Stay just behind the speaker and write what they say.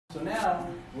So now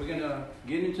we're going to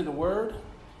get into the Word,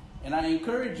 and I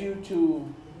encourage you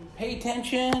to pay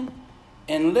attention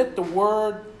and let the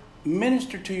Word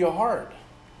minister to your heart,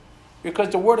 because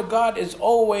the Word of God is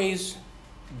always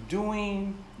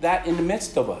doing that in the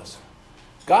midst of us.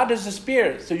 God is a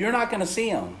spirit, so you're not going to see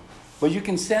him, but you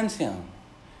can sense him.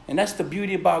 And that's the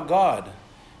beauty about God,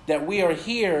 that we are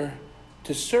here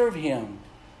to serve him.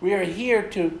 We are here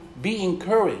to be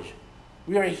encouraged.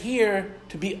 We are here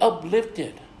to be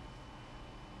uplifted.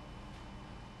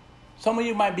 Some of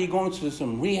you might be going through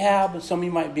some rehab. Some of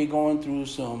you might be going through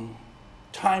some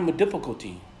time of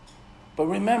difficulty. But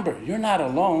remember, you're not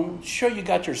alone. Sure, you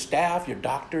got your staff, your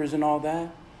doctors and all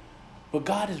that. But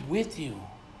God is with you.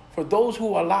 For those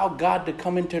who allow God to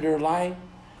come into their life,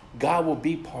 God will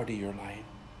be part of your life.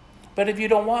 But if you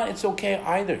don't want, it's okay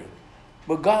either.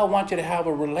 But God wants you to have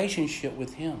a relationship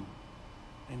with him.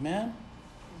 Amen?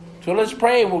 So let's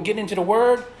pray. We'll get into the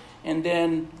Word, and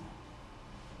then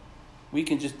we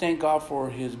can just thank God for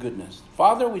his goodness.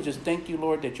 Father, we just thank you,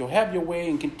 Lord, that you'll have your way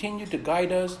and continue to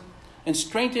guide us and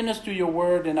strengthen us through your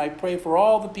Word. And I pray for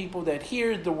all the people that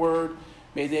hear the Word,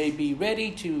 may they be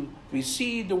ready to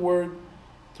receive the Word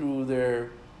through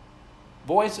their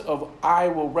voice of I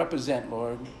will represent,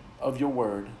 Lord, of your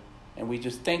Word. And we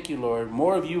just thank you, Lord.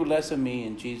 More of you, less of me.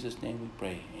 In Jesus' name we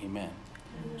pray. Amen.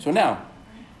 So now,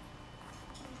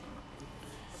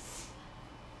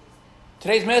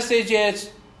 today's message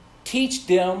is teach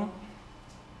them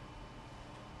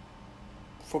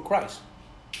for Christ.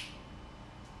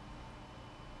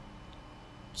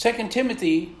 2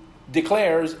 Timothy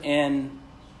declares in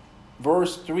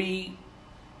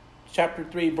chapter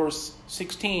 3, verse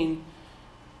 16,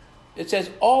 it says,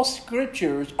 all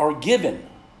scriptures are given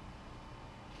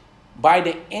by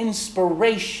the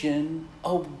inspiration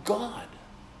of God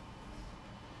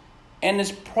and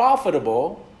is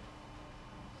profitable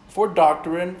for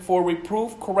doctrine, for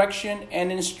reproof, correction, and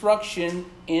instruction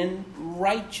in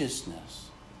righteousness.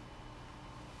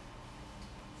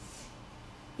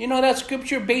 You know, that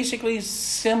scripture basically is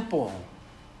simple.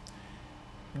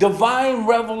 Divine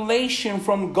revelation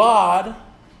from God,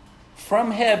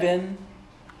 from heaven,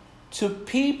 to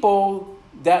people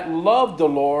that love the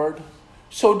Lord,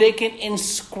 so they can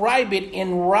inscribe it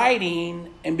in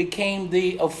writing and became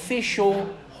the official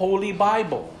Holy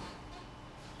Bible.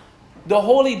 The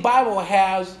Holy Bible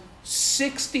has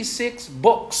 66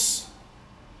 books.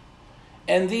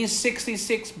 And these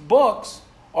 66 books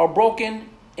are broken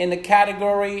in the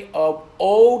category of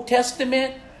Old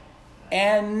Testament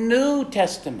and New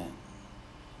Testament.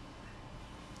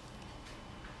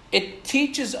 It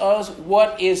teaches us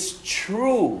what is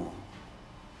true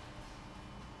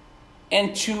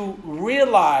and to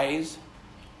realize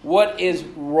what is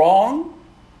wrong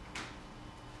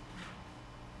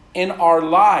in our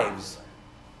lives,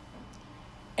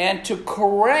 and to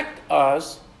correct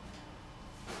us.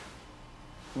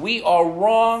 We are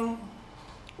wrong,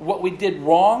 what we did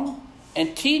wrong,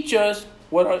 and teach us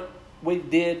what we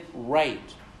did right.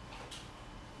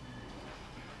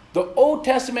 The Old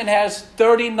Testament has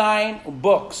 39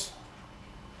 books.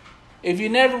 If you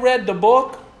never read the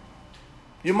book,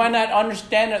 you might not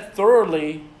understand it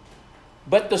thoroughly,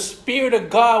 but the Spirit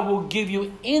of God will give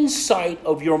you insight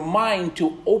of your mind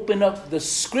to open up the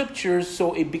scriptures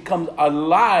so it becomes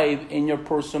alive in your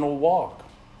personal walk.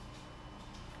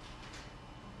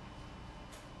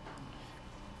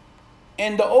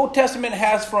 And the Old Testament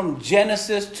has from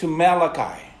Genesis to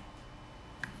Malachi.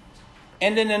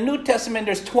 And in the New Testament,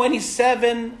 there's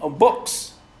 27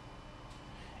 books.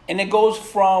 And it goes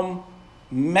from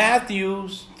Matthew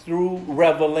through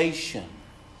Revelation.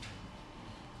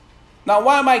 Now,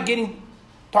 why am I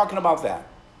talking about that?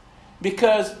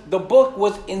 Because the book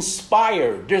was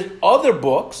inspired. There's other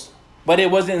books, but it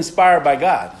wasn't inspired by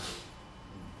God.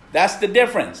 That's the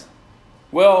difference.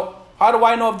 Well, how do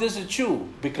I know if this is true?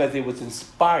 Because it was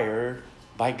inspired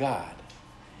by God.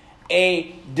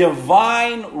 A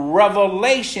divine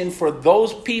revelation for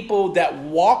those people that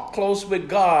walk close with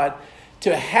God,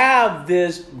 to have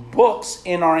these books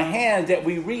in our hands that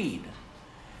we read.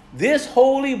 This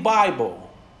Holy Bible,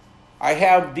 I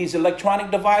have these electronic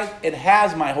devices. It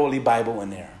has my Holy Bible in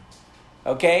there.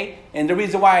 Okay? And the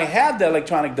reason why I have the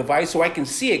electronic device, so I can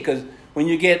see it, because when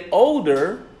you get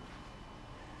older,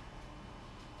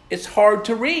 it's hard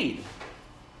to read.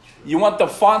 You want the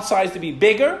font size to be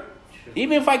bigger?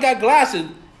 Even if I got glasses,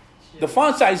 the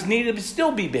font size needed to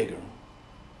still be bigger.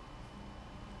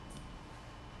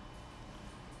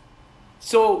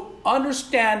 So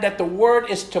understand that the Word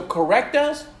is to correct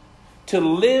us, to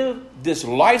live this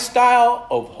lifestyle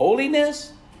of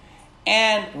holiness,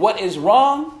 and what is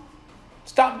wrong,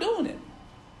 stop doing it.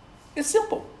 It's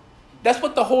simple. That's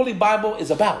what the Holy Bible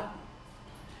is about.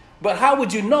 But how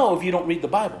would you know if you don't read the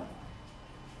Bible?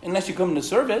 Unless you come to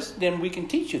service, then we can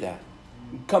teach you that.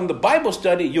 Come to Bible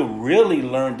study, you'll really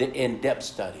learn the in-depth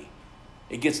study.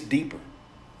 It gets deeper.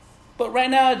 But right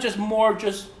now, it's just more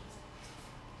just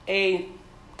a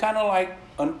kind of like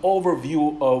an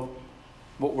overview of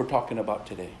what we're talking about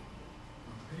today.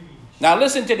 Now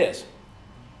listen to this.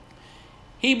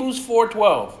 Hebrews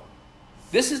 4:12.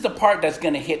 This is the part that's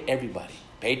going to hit everybody.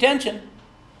 Pay attention.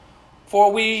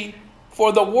 For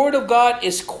the word of God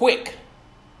is quick,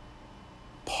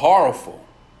 powerful.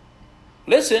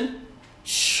 Listen,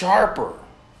 sharper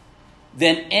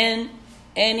than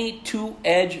any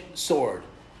two-edged sword.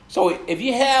 So if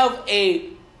you have a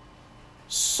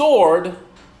sword,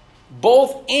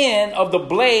 both end of the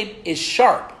blade is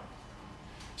sharp.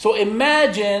 So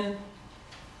imagine,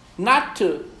 not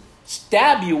to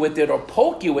stab you with it or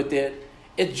poke you with it,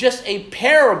 it's just a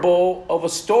parable of a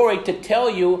story to tell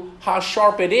you how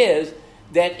sharp it is,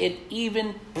 that it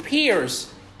even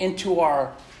pierces into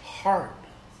our heart,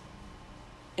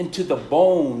 into the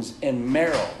bones and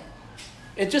marrow.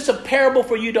 It's just a parable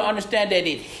for you to understand that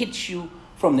it hits you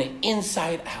from the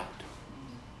inside out.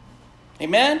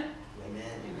 Amen?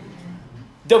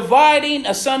 Dividing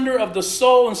asunder of the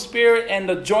soul and spirit and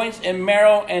the joints and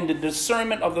marrow and the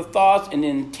discernment of the thoughts and the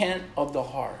intent of the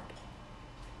heart.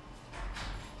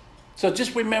 So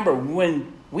just remember,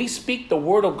 when we speak the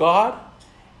word of God,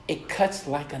 it cuts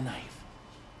like a knife.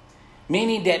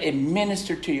 Meaning that it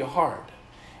ministers to your heart.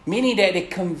 Meaning that it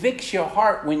convicts your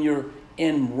heart when you're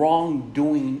in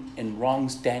wrongdoing and wrong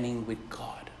standing with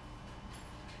God.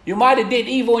 You might have did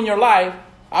evil in your life.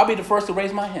 I'll be the first to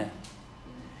raise my hand.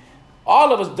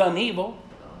 All of us done evil.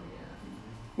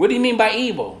 What do you mean by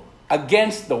evil?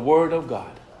 Against the word of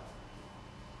God.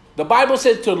 The Bible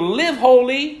says to live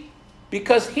holy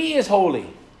because he is holy.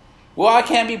 Well, I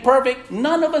can't be perfect.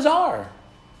 None of us are.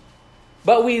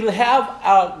 But we have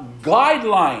a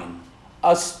guideline,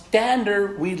 a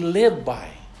standard we live by.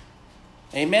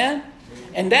 Amen?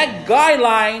 And that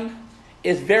guideline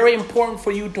is very important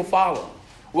for you to follow.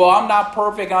 Well, I'm not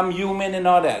perfect. I'm human and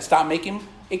all that. Stop making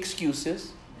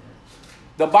excuses.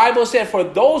 The Bible said, for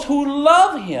those who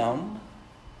love him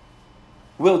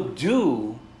will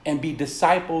do and be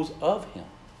disciples of him.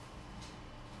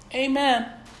 Amen.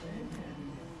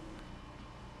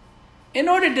 In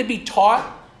order to be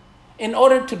taught, in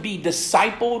order to be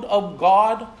discipled of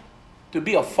God, to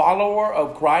be a follower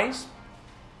of Christ,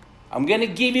 I'm going to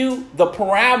give you the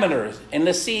parameters, and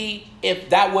let's see if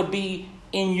that would be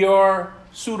in your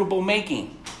suitable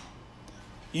making.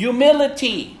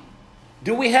 Humility.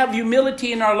 Do we have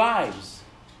humility in our lives?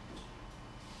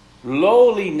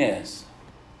 Lowliness.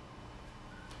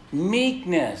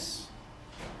 Meekness.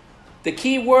 The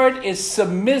key word is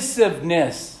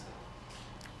submissiveness.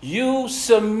 You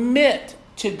submit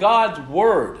to God's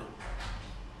word.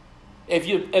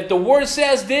 If the word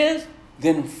says this,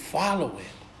 then follow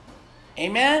it.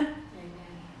 Amen? Amen.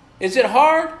 Is it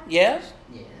hard? Yes.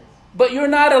 Yes. But you're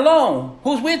not alone.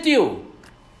 Who's with you?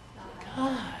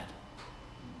 God.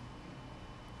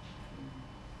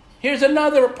 Here's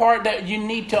another part that you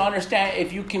need to understand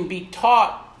if you can be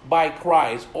taught by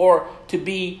Christ or to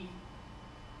be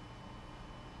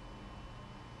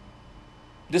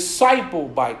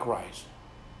discipled by Christ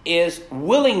is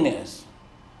willingness.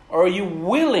 Are you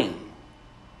willing?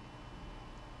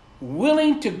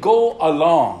 Willing to go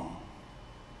along.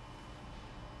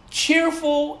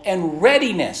 Cheerful and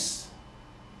readiness.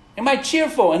 Am I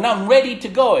cheerful and I'm ready to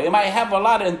go? Am I have a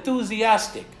lot of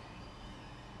enthusiastic?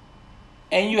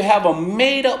 And you have a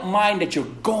made up mind that you're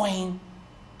going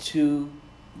to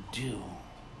do.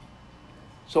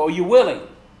 So are you willing?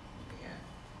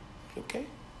 Okay.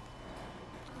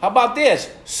 How about this?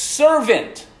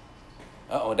 Servant.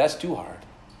 Uh-oh, that's too hard.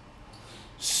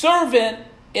 Servant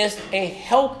is a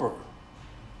helper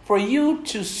for you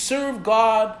to serve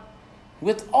God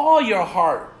with all your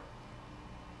heart,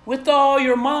 with all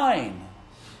your mind,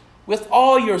 with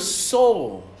all your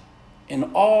soul,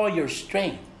 and all your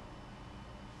strength.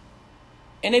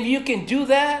 And if you can do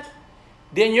that,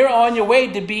 then you're on your way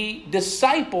to be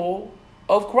disciple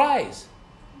of Christ.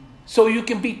 So you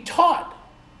can be taught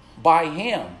by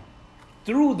him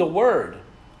through the word,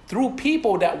 through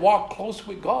people that walk close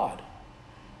with God.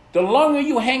 The longer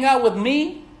you hang out with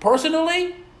me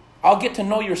personally, I'll get to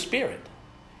know your spirit.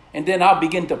 And then I'll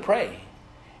begin to pray.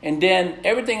 And then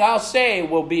everything I'll say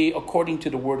will be according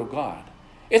to the word of God.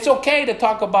 It's okay to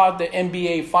talk about the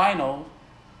NBA final,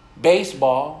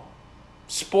 baseball,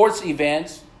 sports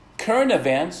events, current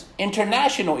events,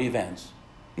 international events.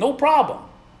 No problem.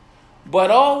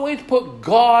 But always put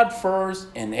God first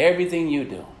in everything you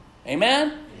do.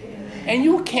 Amen? And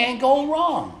you can't go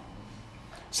wrong.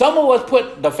 Some of us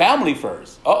put the family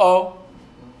first. Uh-oh.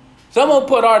 Some of us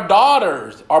put our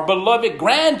daughters, our beloved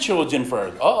grandchildren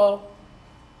first. Uh-oh.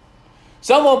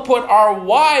 Some of us put our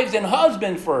wives and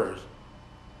husbands first.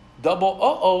 Double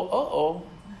uh-oh, uh-oh.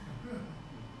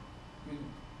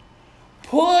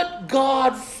 Put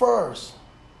God first.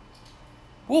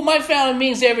 Well, my family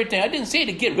means everything. I didn't say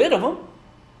to get rid of them.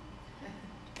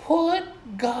 Put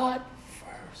God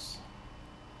first.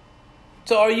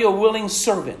 So are you a willing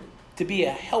servant to be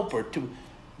a helper, to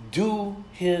do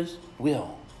his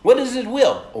will? What is his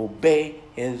will? Obey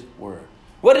his word.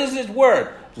 What is his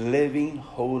word? Living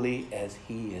holy as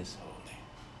he is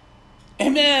holy.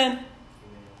 Amen.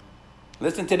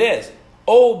 Listen to this.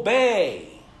 Obey.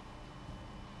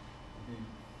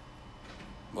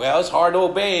 Well, it's hard to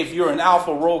obey if you're an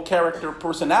alpha role character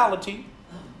personality.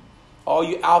 All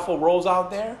you alpha roles out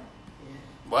there?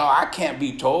 Well, I can't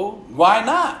be told. Why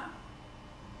not?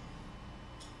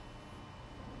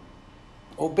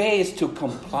 Obey is to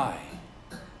comply,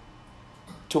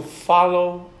 to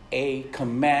follow a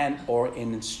command or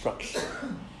an instruction.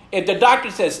 If the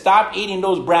doctor says stop eating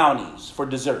those brownies for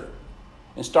dessert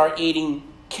and start eating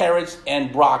carrots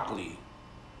and broccoli,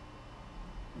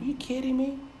 are you kidding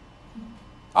me?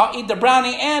 I'll eat the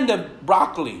brownie and the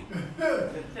broccoli.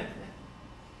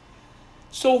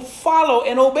 So follow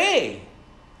and obey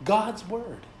God's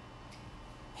word.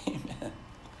 Amen.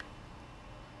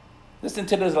 Listen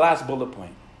to this last bullet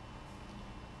point.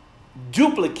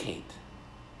 Duplicate.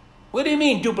 What do you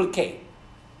mean duplicate?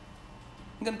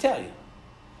 I'm going to tell you.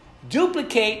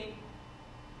 Duplicate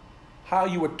how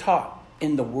you were taught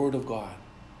in the word of God.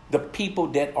 The people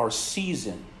that are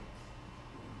seasoned.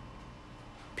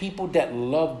 People that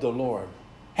love the Lord.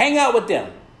 Hang out with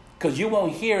them, because you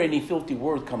won't hear any filthy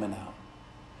words coming out.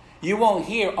 You won't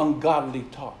hear ungodly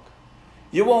talk.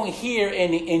 You won't hear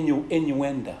any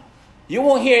innuendo. You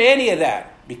won't hear any of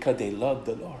that, because they love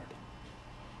the Lord.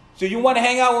 So you want to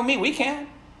hang out with me? We can.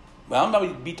 Well, I'm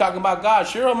not be talking about God.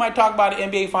 Sure, I might talk about the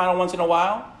NBA final once in a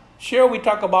while. Sure, we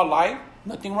talk about life.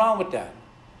 Nothing wrong with that.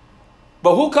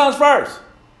 But who comes first?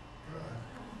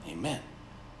 Amen.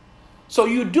 So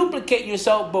you duplicate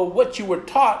yourself by what you were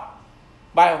taught,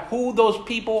 by who those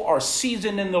people are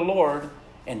seasoned in the Lord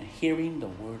and hearing the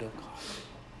word of God.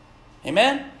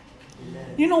 Amen?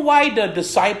 Amen. You know why the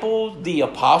disciples, the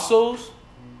apostles,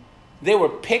 they were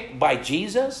picked by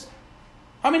Jesus?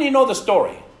 How many know the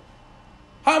story?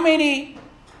 How many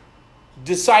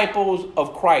disciples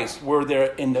of Christ were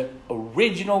there in the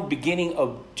original beginning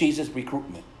of Jesus'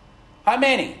 recruitment? How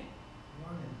many?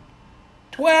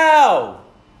 12.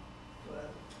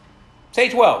 Say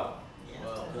 12.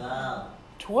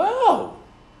 12.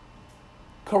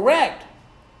 Correct.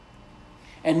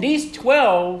 And these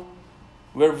 12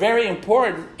 were very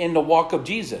important in the walk of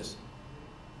Jesus.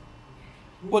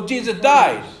 Well, Jesus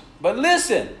died. But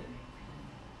listen.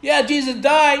 Yeah, Jesus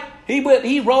died.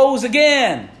 He rose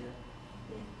again.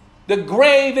 The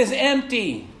grave is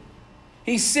empty.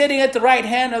 He's sitting at the right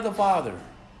hand of the Father.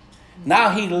 Now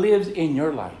he lives in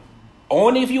your life.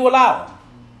 Only if you allow him.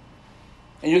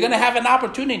 And you're going to have an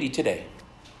opportunity today.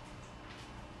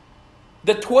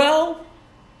 The 12,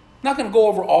 not going to go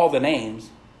over all the names,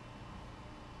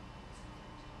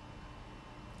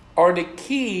 are the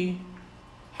key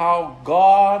how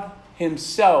God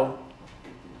himself,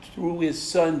 through his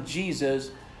son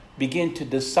Jesus, began to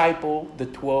disciple the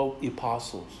 12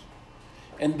 apostles.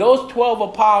 And those 12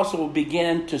 apostles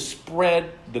began to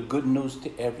spread the good news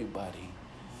to everybody.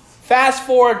 Fast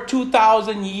forward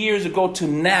 2,000 years ago to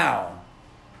now,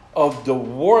 of the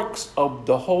works of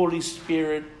the Holy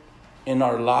Spirit in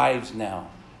our lives now,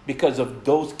 because of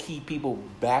those key people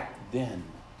back then.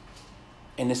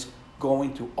 And it's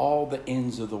going to all the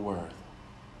ends of the world.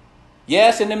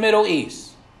 Yes, in the Middle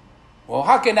East. Well,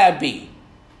 how can that be?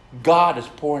 God is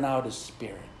pouring out his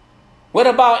Spirit. What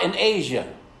about in Asia?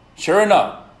 Sure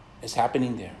enough, it's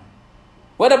happening there.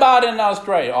 What about in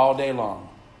Australia? All day long.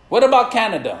 What about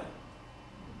Canada?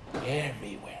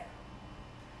 Everywhere.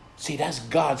 See, that's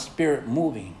God's Spirit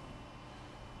moving.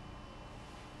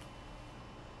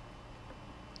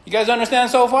 You guys understand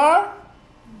so far?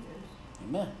 Yes.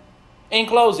 Amen. In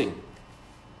closing,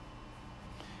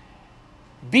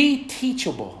 be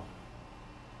teachable.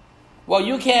 Well,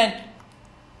 you can't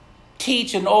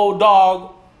teach an old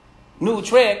dog new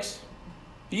tricks.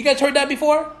 You guys heard that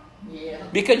before? Yeah.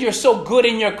 Because you're so good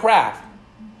in your craft.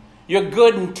 You're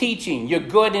good in teaching. You're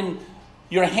good in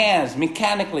your hands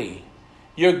mechanically.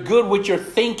 You're good with your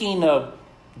thinking of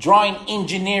drawing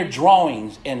engineered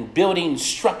drawings and building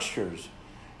structures.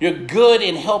 You're good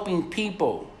in helping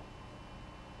people.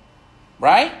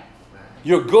 Right?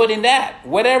 You're good in that.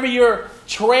 Whatever your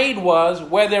trade was,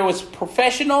 whether it was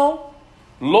professional,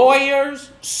 lawyers,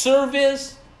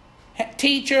 service,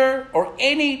 teacher, or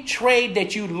any trade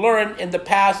that you learned in the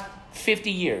past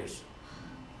 50 years.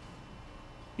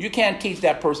 You can't teach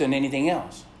that person anything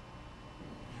else.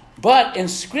 But in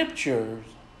scriptures,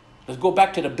 let's go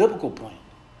back to the biblical point.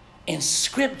 In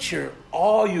scripture,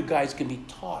 all you guys can be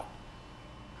taught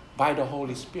by the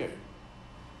Holy Spirit.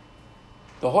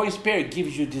 The Holy Spirit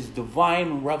gives you this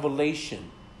divine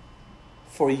revelation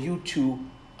for you to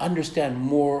understand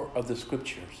more of the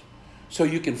scriptures, so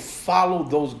you can follow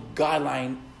those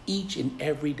guidelines each and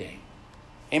every day.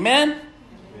 Amen? Amen.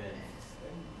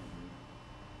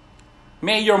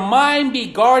 May your mind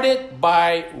be guarded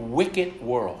by wicked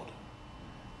world.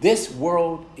 This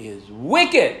world is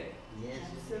wicked. Yes.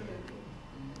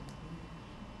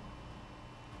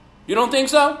 You don't think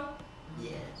so?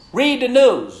 Yes. Read the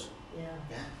news.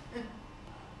 Yeah.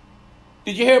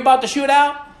 Did you hear about the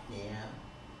shootout? Yeah.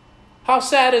 How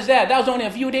sad is that? That was only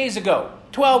a few days ago.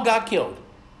 12 got killed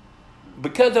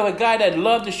because of a guy that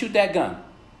loved to shoot that gun.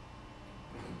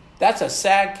 That's a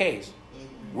sad case.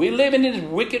 We live in this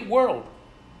wicked world.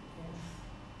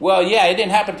 Well, yeah, it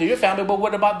didn't happen to your family, but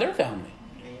what about their family?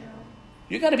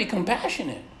 You got to be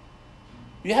compassionate.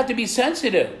 You have to be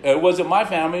sensitive. It wasn't my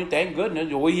family, thank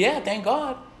goodness. Well, yeah, thank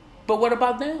God. But what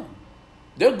about them?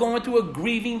 They're going through a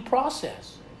grieving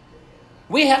process.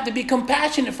 We have to be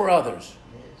compassionate for others.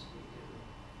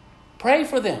 Pray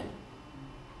for them.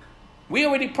 We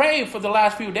already prayed for the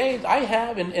last few days. I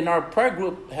have, and our prayer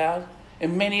group has,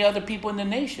 and many other people in the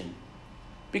nation.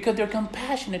 Because they're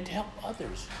compassionate to help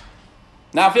others.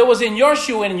 Now, if it was in your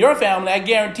shoe and in your family, I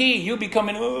guarantee you'd be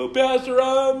coming, oh, Pastor,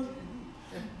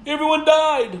 everyone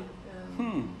died.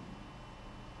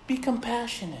 Be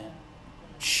compassionate.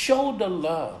 Show the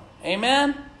love.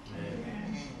 Amen?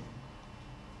 Amen?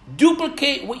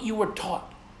 Duplicate what you were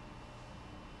taught.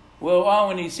 Well, I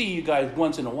only see you guys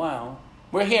once in a while.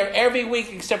 We're here every week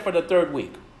except for the third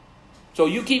week. So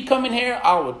you keep coming here,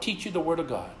 I will teach you the Word of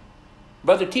God.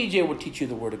 Brother TJ will teach you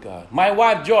the Word of God. My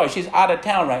wife Joy, she's out of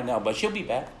town right now, but she'll be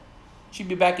back. She'll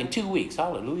be back in 2 weeks.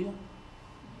 Hallelujah.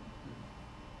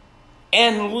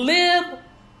 And live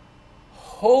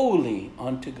holy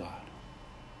unto God.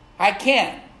 I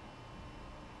can't.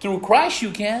 Through Christ you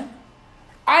can.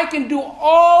 I can do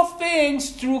all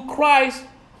things through Christ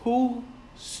who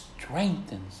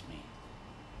strengthens me.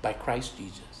 By Christ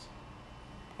Jesus.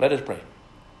 Let us pray.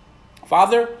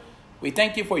 Father, we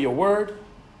thank you for your word.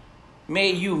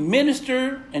 May you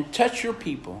minister and touch your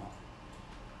people.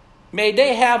 May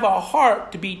they have a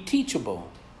heart to be teachable.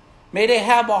 May they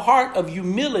have a heart of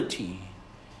humility.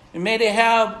 And may they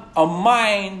have a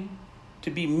mind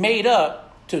to be made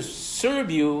up to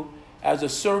serve you as a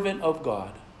servant of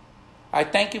God. I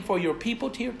thank you for your people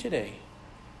here today.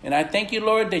 And I thank you,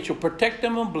 Lord, that you'll protect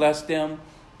them and bless them.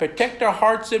 Protect their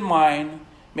hearts and mind.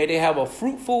 May they have a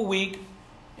fruitful week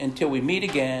until we meet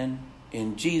again.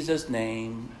 In Jesus'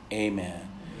 name, amen.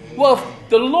 Well, if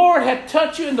the Lord had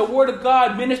touched you and the Word of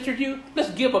God ministered you, let's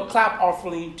give a clap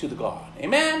offering to the God.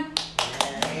 Amen?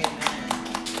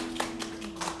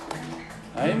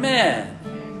 Amen.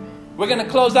 We're going to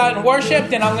close out in worship,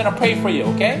 then I'm going to pray for you,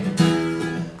 okay?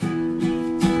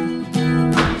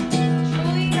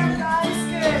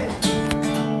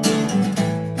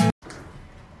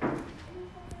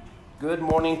 Good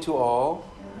morning to all.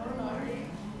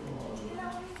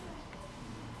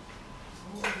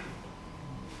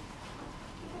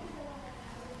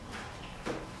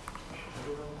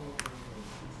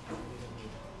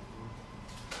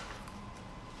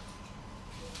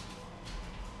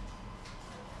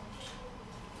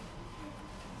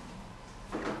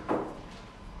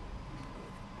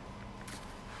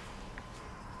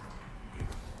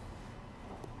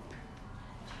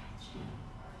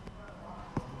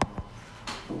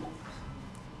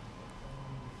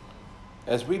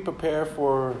 As we prepare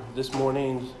for this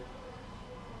morning's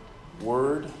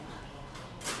word,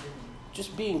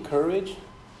 just be encouraged,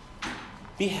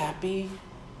 be happy,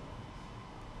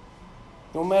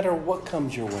 no matter what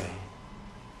comes your way.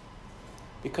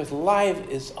 Because life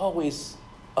is always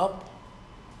up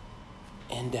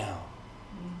and down.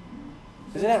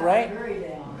 Isn't that right? Very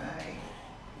down.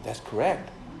 That's correct.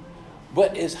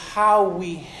 But it's how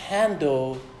we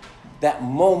handle that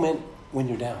moment when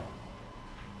you're down.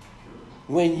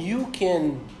 When you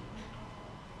can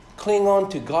cling on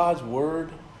to God's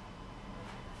word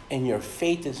and your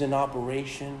faith is in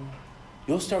operation,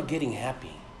 you'll start getting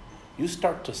happy. You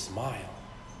start to smile.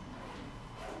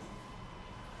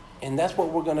 And that's what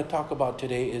we're going to talk about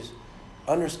today, is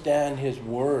understand his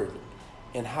word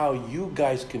and how you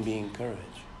guys can be encouraged.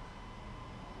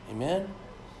 Amen?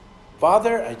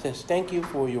 Father, I just thank you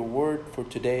for your word for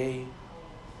today.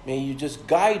 May you just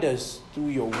guide us through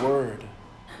your word.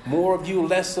 More of you,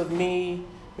 less of me.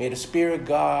 May the Spirit of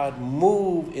God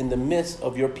move in the midst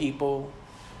of your people.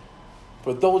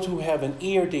 For those who have an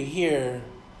ear to hear,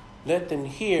 let them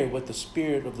hear what the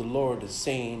Spirit of the Lord is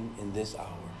saying in this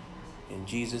hour. In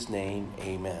Jesus' name,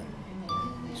 amen.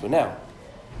 So now,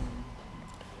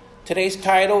 today's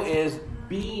title is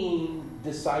Being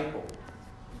Disciple.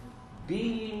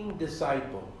 Being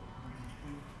Disciple.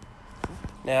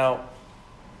 Now,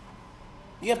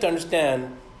 you have to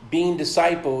understand, being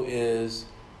disciple is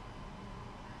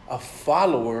a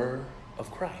follower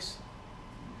of Christ.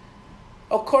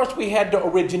 Of course, we had the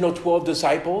original 12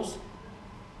 disciples.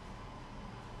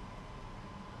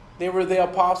 They were the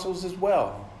apostles as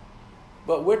well.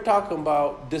 But we're talking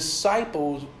about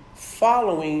disciples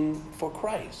following for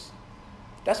Christ.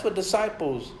 That's what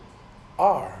disciples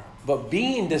are. But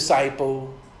being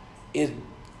disciple is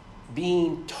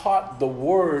being taught the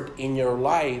word in your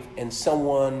life and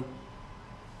someone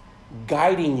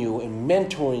guiding you and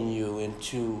mentoring you and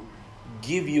to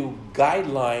give you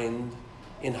guidelines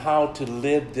in how to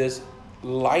live this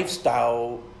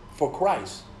lifestyle for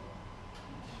Christ.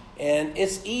 And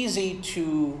it's easy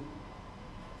to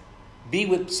be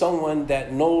with someone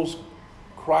that knows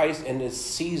Christ and is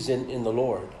seasoned in the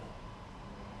Lord.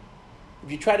 If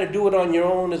you try to do it on your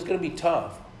own, it's going to be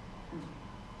tough.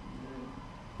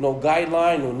 No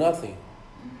guideline, no nothing.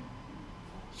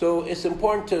 So it's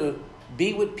important to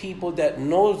be with people that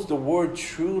knows the word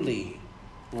truly,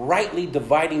 rightly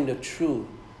dividing the truth,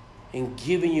 and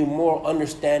giving you more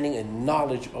understanding and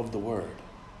knowledge of the word.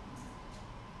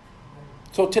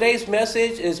 So today's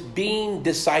message is being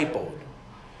discipled.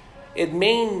 It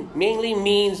mainly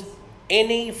means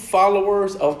any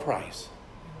followers of Christ.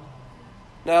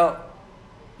 Now,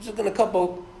 just a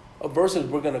couple of verses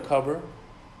we're going to cover.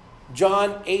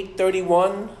 John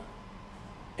 8:31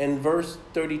 and verse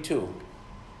 32.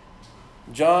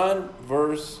 John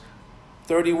verse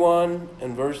 31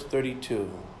 and verse 32.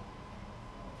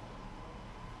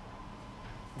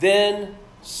 Then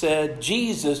said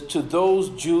Jesus to those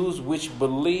Jews which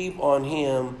believe on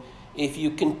him, if you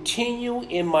continue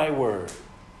in my word,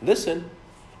 listen,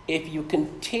 if you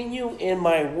continue in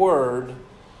my word,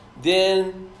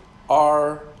 then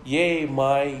are ye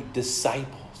my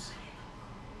disciples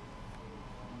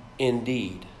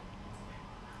indeed.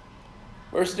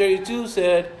 Verse 32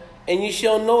 said, and you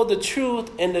shall know the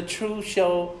truth, and the truth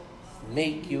shall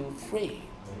make you free.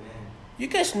 You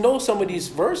guys know some of these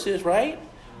verses, right?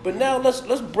 But now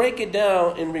let's break it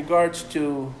down in regards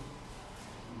to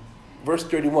verse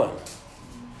 31.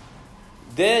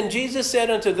 Then Jesus said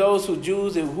unto those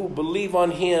Jews who believe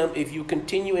on him, if you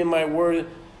continue in my word,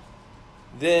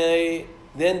 then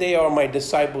they are my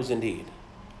disciples indeed.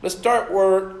 Let's start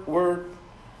word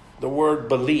the word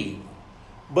believe.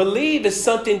 Believe is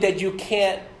something that you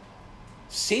can't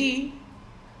see.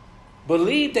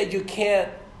 Believe that you can't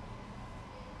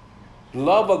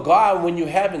love a God when you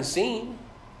haven't seen.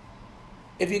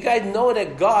 If you guys know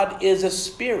that God is a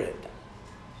spirit,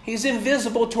 he's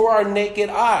invisible to our naked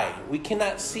eye. We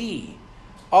cannot see.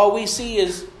 All we see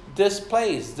is this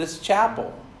place, this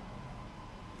chapel,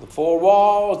 the four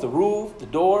walls, the roof, the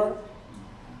door.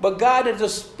 But God is a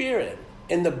spirit.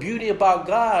 And the beauty about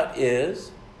God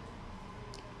is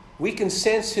we can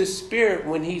sense his spirit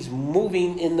when he's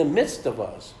moving in the midst of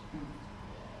us.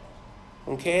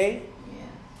 Okay? Yeah.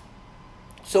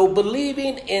 So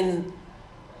believing in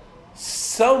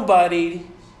somebody,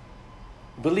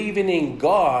 believing in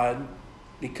God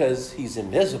because he's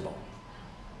invisible.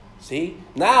 See?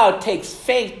 Now it takes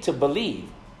faith to believe.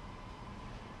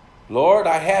 Lord,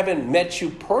 I haven't met you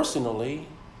personally,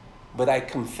 but I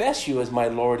confess you as my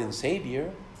Lord and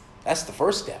Savior. That's the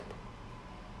first step.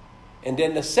 And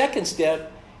then the second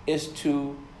step is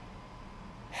to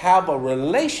have a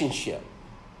relationship.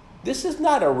 This is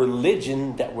not a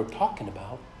religion that we're talking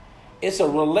about. It's a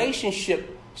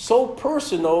relationship so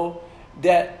personal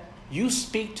that you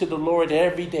speak to the Lord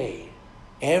every day,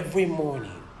 every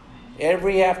morning,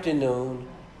 every afternoon,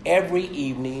 every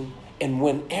evening, and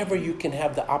whenever you can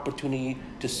have the opportunity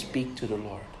to speak to the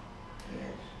Lord.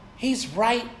 He's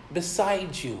right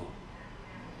beside you.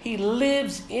 He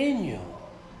lives in you.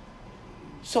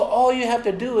 So all you have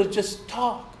to do is just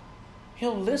talk.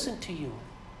 He'll listen to you.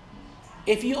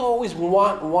 If you always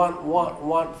want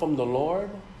from the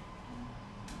Lord,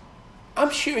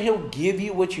 I'm sure he'll give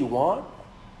you what you want.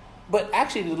 But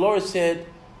actually the Lord said,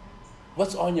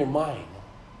 what's on your mind?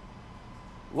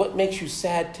 What makes you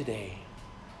sad today?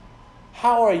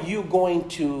 How are you going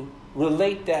to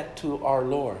relate that to our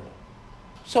Lord?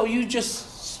 So you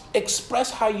just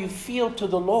express how you feel to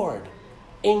the Lord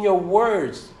in your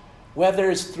words, whether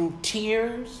it's through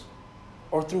tears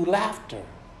or through laughter.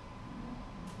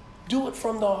 Do it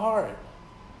from the heart.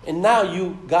 And now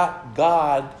you got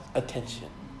God's attention.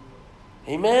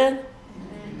 Amen?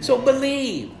 So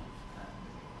believe.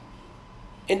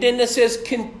 And then it says,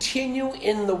 continue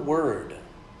in the word.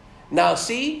 Now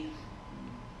see,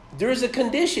 there's a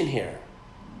condition here.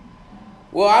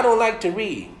 Well, I don't like to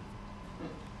read.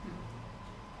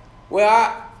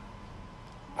 Well,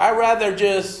 I rather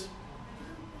just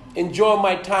enjoy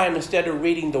my time instead of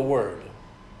reading the word.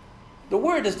 The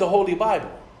word is the Holy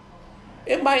Bible.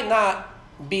 It might not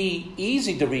be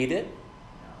easy to read it,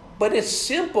 but it's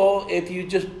simple if you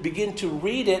just begin to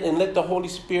read it and let the Holy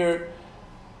Spirit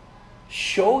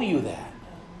show you that.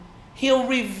 He'll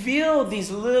reveal these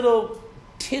little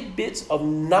tidbits of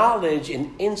knowledge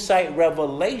and insight,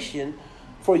 revelation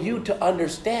for you to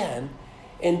understand.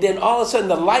 And then all of a sudden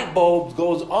the light bulb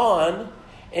goes on,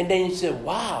 and then you say,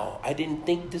 wow, I didn't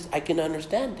think this, I can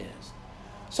understand this.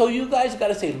 So you guys got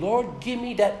to say, Lord, give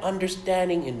me that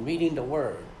understanding in reading the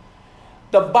word.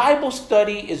 The Bible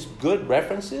study is good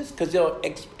references because they'll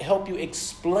help you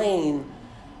explain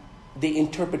the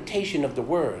interpretation of the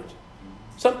word.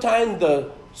 Sometimes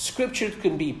the scriptures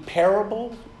can be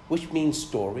parables, which means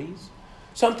stories.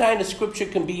 Sometimes the scripture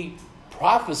can be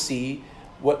prophecy,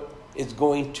 what is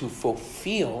going to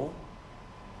fulfill.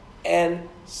 And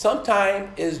sometimes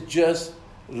it's just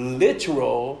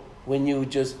literal when you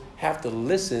just have to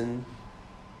listen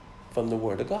from the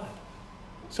word of God.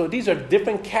 So these are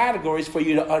different categories for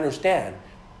you to understand.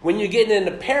 When you're getting in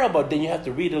a parable, then you have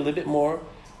to read a little bit more.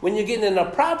 When you're getting in a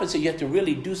prophecy, you have to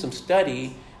really do some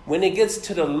study. When it gets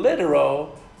to the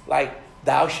literal, like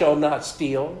thou shalt not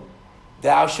steal,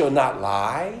 thou shalt not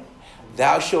lie,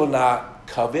 thou shalt not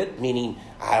covet, meaning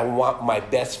I want my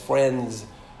best friend's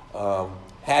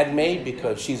handmaid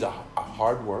because she's a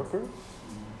hard worker.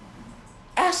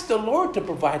 Ask the Lord to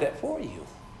provide that for you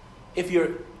if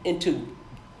you're into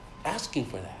asking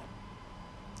for that.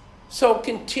 So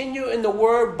continue in the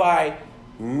word by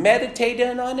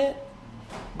meditating on it.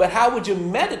 But how would you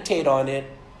meditate on it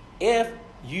if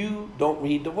you don't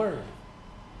read the word?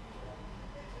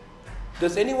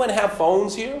 Does anyone have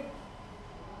phones here?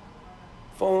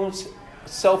 Phones,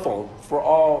 cell phone for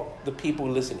all the people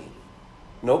listening?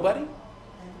 Nobody?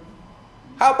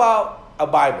 How about a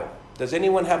Bible? Does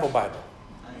anyone have a Bible?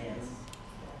 Yes.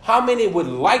 How many would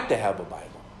like to have a Bible?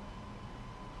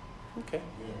 Okay.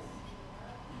 Yes.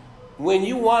 When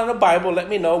you want a Bible, let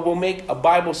me know. We'll make a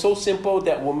Bible so simple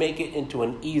that we'll make it into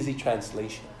an easy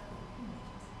translation.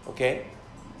 Okay?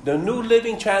 The New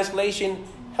Living Translation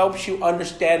helps you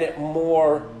understand it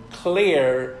more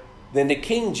clear than the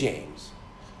King James.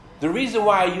 The reason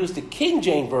why I use the King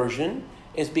James Version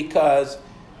is because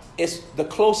it's the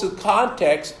closest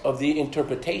context of the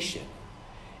interpretation.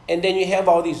 And then you have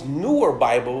all these newer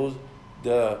Bibles,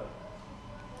 the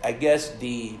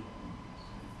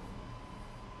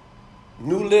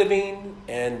New Living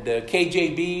and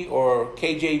KJV or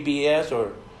KJBS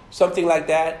or something like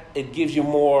that. It gives you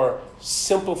more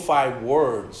simplified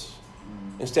words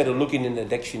instead of looking in the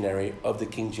dictionary of the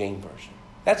King James Version.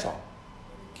 That's all.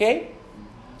 Okay?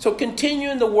 So continue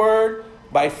in the word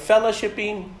by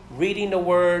fellowshipping, reading the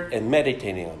word, and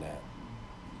meditating on that.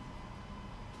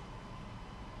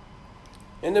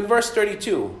 And then verse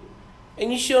 32.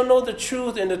 And you shall know the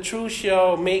truth, and the truth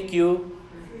shall make you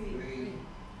free.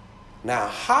 Now,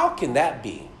 how can that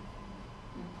be?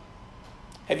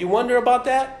 Have you wondered about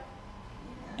that?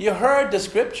 You heard the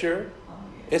scripture.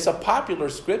 It's a popular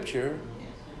scripture.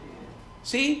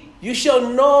 See, you shall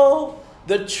know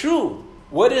the truth.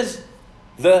 What is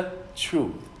the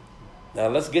truth? Now,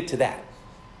 let's get to that.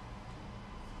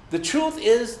 The truth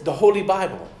is the Holy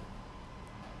Bible.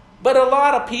 But a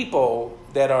lot of people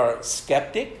that are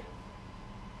skeptic,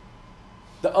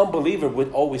 the unbeliever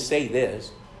would always say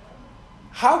this: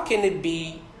 how can it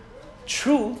be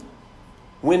truth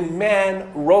when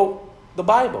man wrote the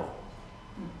Bible?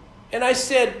 And I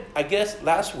said, I guess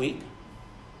last week,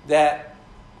 that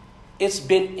it's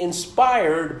been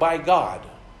inspired by God.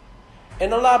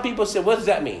 And a lot of people said, what does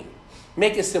that mean?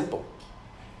 Make it simple.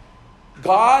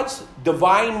 God's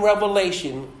divine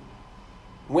revelation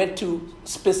went to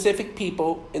specific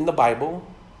people in the Bible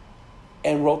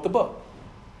and wrote the book.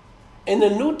 In the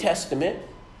New Testament,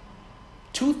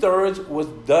 2/3 was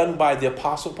done by the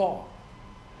Apostle Paul.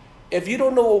 If you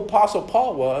don't know who Apostle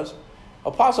Paul was,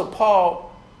 Apostle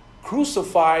Paul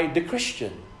crucified the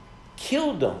Christian,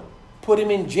 killed him, put him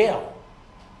in jail.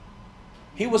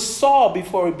 He was Saul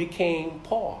before he became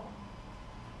Paul.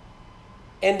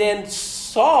 And then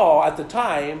Saul, at the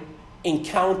time,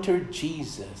 encountered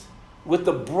Jesus with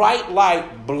the bright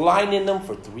light blinding them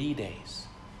for 3 days.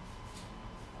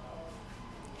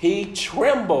 He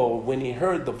trembled when he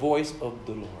heard the voice of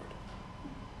the Lord.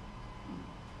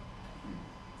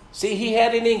 See, he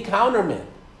had an encounterment.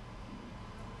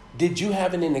 Did you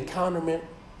have an encounterment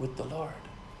with the Lord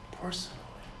personally?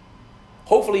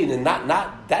 Hopefully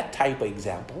not that type of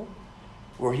example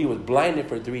where he was blinded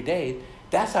for 3 days.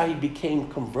 That's how he became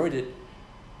converted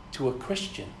to a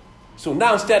Christian. So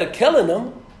now instead of killing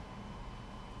them,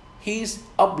 he's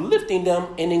uplifting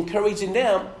them and encouraging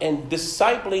them and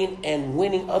discipling and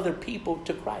winning other people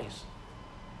to Christ.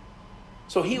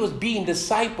 So he was being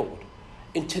discipled.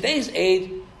 In today's age,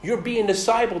 you're being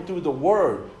discipled through the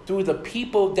word, through the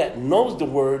people that knows the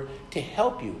word to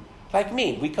help you. Like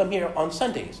me, we come here on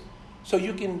Sundays. So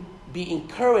you can be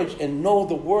encouraged and know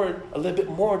the word a little bit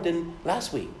more than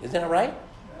last week. Isn't that right?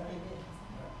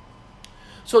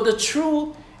 So the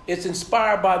truth is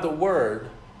inspired by the word,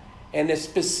 and it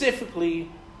specifically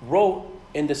wrote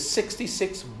in the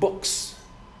 66 books.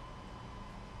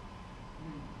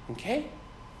 Okay?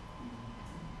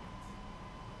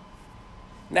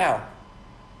 Now,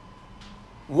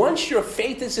 once your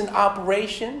faith is in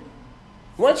operation,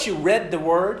 once you read the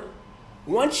word,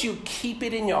 once you keep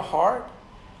it in your heart,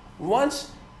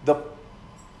 once the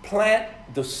plant,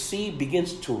 the seed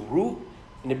begins to root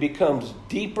and it becomes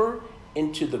deeper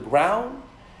into the ground,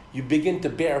 you begin to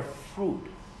bear fruit.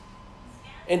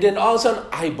 And then all of a sudden,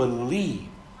 I believe.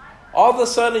 All of a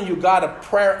sudden, you got a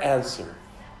prayer answer.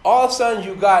 All of a sudden,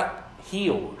 you got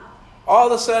healed. All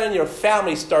of a sudden, your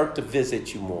family start to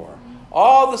visit you more.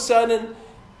 All of a sudden,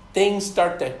 things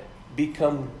start to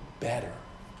become better.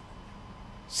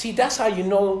 See, that's how you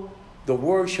know the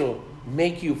word shall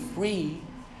make you free,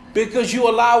 because you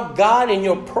allow God in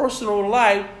your personal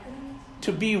life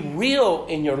to be real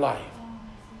in your life.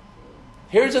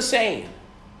 Here's a saying.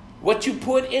 What you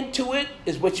put into it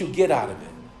is what you get out of it.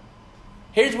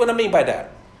 Here's what I mean by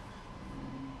that.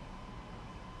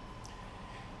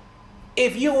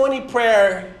 If you only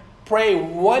pray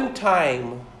one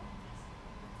time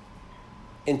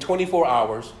in 24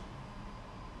 hours,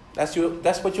 that's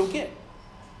what you'll get.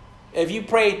 If you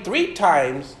pray 3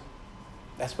 times,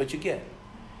 that's what you get.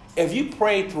 If you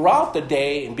pray throughout the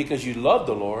day and because you love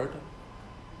the Lord,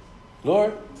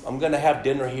 Lord, I'm going to have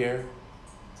dinner here.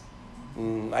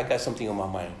 I got something on my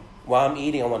mind. While I'm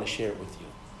eating, I want to share it with you.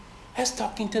 That's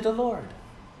talking to the Lord.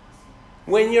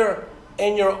 When you're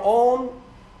in your own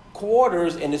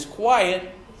quarters and it's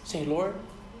quiet, say, Lord,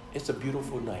 it's a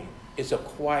beautiful night. It's a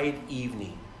quiet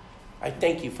evening. I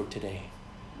thank you for today.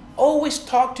 Always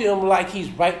talk to him like he's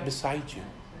right beside you.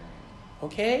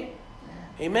 Okay?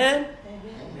 Amen?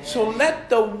 Amen. So let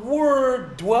the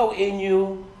word dwell in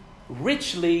you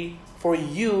richly for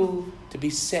you to be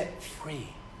set free.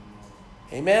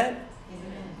 Amen?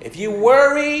 Amen. If you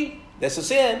worry, that's a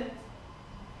sin.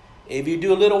 If you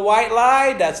do a little white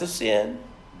lie, that's a sin.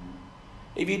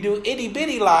 If you do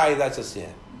itty-bitty lie, that's a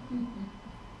sin.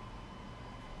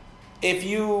 If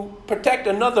you protect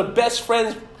another best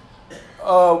friend's,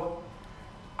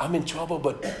 I'm in trouble,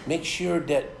 but make sure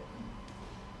that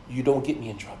you don't get me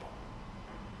in trouble.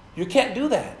 You can't do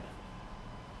that.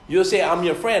 You'll say, I'm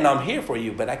your friend, I'm here for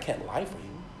you, but I can't lie for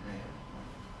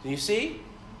you. You see?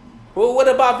 Well, what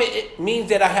about if it means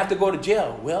that I have to go to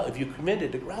jail? Well, if you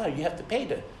committed the crime, you have to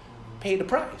pay the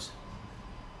price.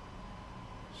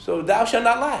 So thou shalt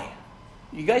not lie.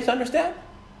 You guys understand?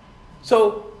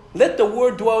 So let the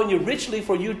word dwell in you richly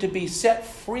for you to be set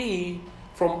free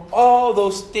from all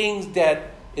those things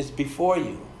that is before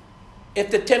you. If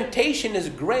the temptation is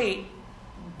great,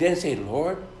 then say,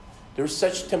 Lord, there's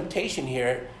such temptation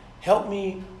here. Help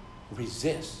me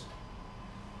resist.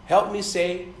 Help me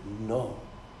say no.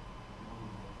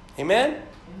 Amen?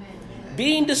 Amen.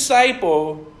 Being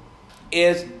disciple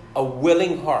is a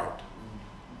willing heart.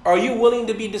 Are you willing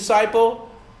to be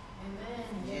disciple? Amen.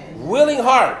 Yes. Willing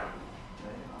heart.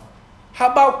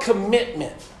 How about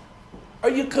commitment? Are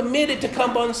you committed to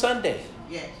come on Sunday?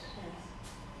 Yes.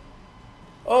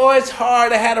 Oh, it's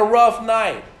hard. I had a rough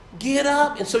night. Get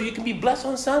up and so you can be blessed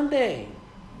on Sunday.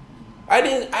 I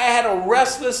had a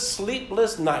restless,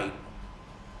 sleepless night.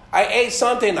 I ate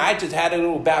something. I just had a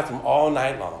little bathroom all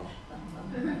night long.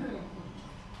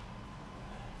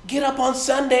 Get up on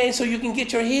Sunday so you can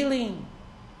get your healing.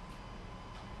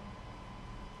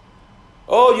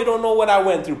 Oh, you don't know what I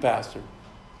went through, Pastor.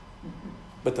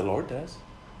 But the Lord does.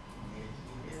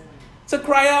 So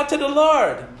cry out to the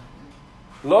Lord.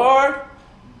 Lord,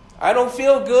 I don't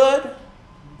feel good,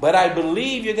 but I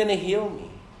believe you're going to heal me.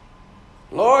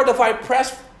 Lord, if I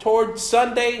press toward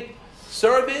Sunday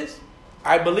service,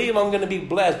 I believe I'm going to be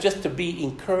blessed just to be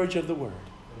encouraged of the word.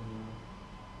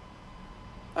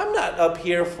 I'm not up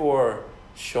here for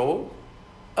show.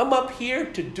 I'm up here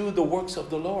to do the works of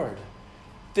the Lord.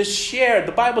 To share.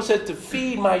 The Bible says to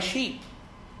feed my sheep.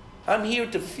 I'm here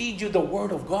to feed you the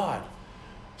word of God.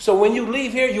 So when you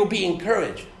leave here, you'll be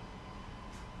encouraged.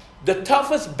 The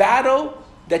toughest battle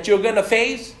that you're going to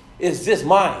face is this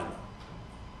mind.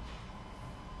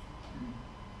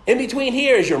 In between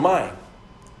here is your mind.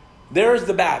 There's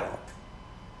the battle.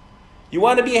 You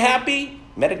want to be happy?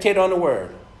 Meditate on the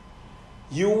word.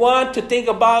 You want to think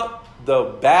about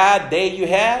the bad day you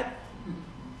had?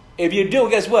 If you do,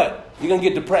 guess what? You're going to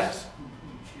get depressed.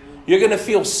 You're going to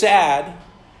feel sad.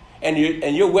 And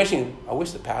you're wishing, I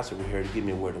wish the pastor were here to give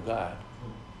me a word of God.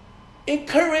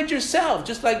 Encourage yourself,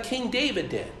 just like King David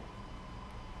did.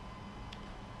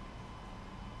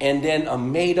 And then a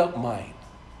made-up mind.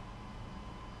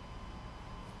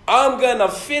 I'm going to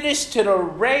finish to the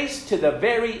race to the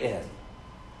very end.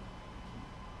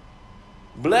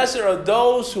 Blessed are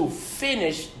those who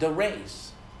finish the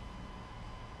race.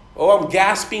 Oh, I'm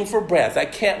gasping for breath. I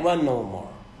can't run no more.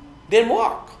 Then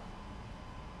walk.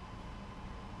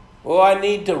 Oh, I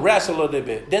need to rest a little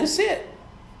bit. Then sit.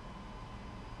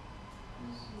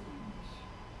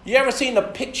 You ever seen a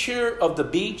picture of the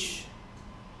beach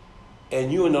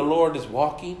and you and the Lord is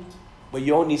walking, but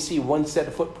you only see one set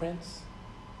of footprints?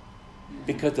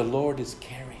 Because the Lord is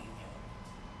carrying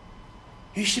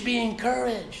you. You should be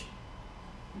encouraged.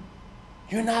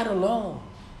 You're not alone.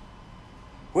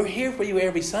 We're here for you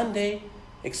every Sunday,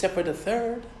 except for the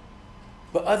 3rd.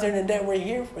 But other than that, we're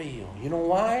here for you. You know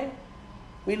why?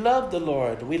 We love the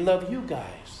Lord. We love you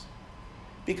guys.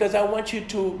 Because I want you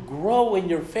to grow in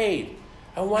your faith.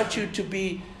 I want you to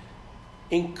be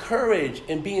encouraged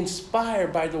and be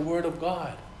inspired by the Word of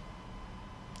God.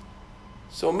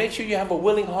 So make sure you have a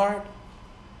willing heart.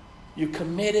 You're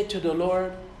committed to the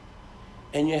Lord.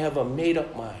 And you have a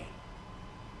made-up mind.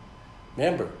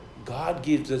 Remember, God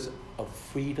gives us a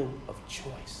freedom of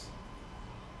choice.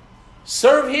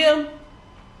 Serve Him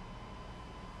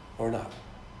or not.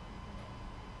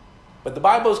 But the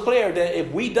Bible is clear that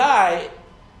if we die,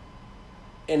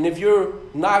 and if you're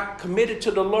not committed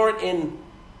to the Lord in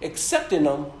accepting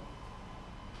Him,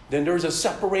 then there's a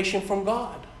separation from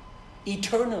God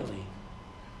eternally.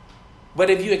 But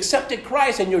if you accepted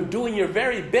Christ and you're doing your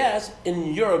very best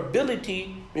in your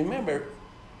ability, remember,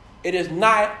 it is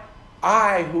not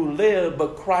I who live,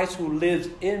 but Christ who lives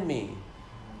in me.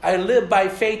 I live by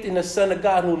faith in the Son of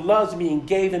God who loves me and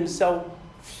gave Himself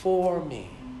for me.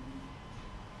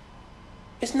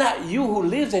 It's not you who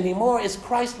lives anymore. It's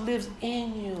Christ lives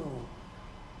in you.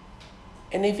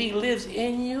 And if He lives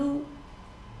in you,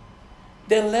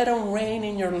 then let Him reign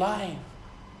in your life.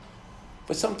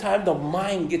 But sometimes the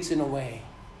mind gets in the way.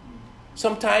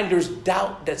 Sometimes there's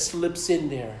doubt that slips in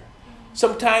there.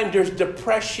 Sometimes there's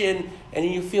depression and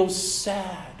you feel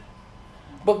sad.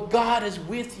 But God is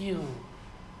with you.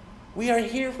 We are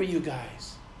here for you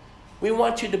guys. We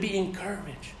want you to be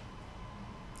encouraged.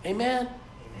 Amen?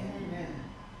 Amen.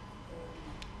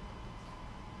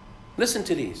 Listen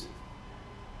to these.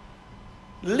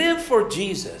 Live for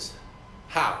Jesus.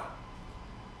 How?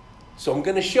 So I'm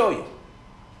going to show you.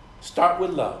 Start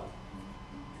with love.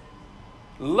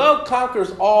 Love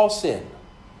conquers all sin.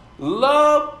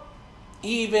 Love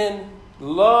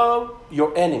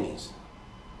your enemies.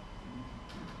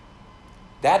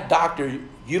 That doctor,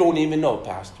 you don't even know,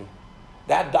 Pastor.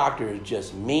 That doctor is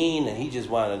just mean and he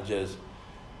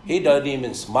doesn't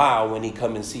even smile when he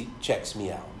comes and checks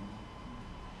me out.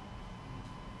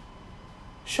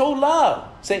 Show love.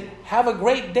 Say, have a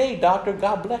great day, doctor.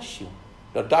 God bless you.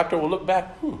 The doctor will look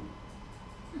back,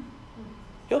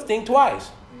 He'll think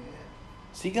twice.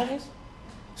 See, guys?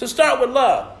 So start with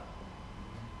love.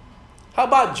 How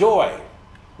about joy?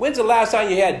 When's the last time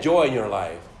you had joy in your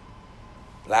life?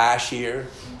 Last year.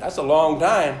 That's a long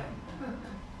time.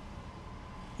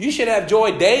 You should have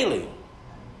joy daily.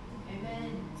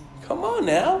 Amen. Come on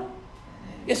now.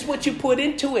 It's what you put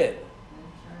into it.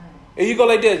 If you go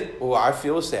like this, oh, I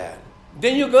feel sad.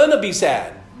 Then you're going to be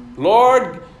sad.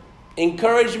 Lord,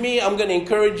 encourage me. I'm going to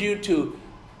encourage you to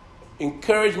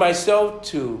encourage myself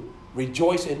to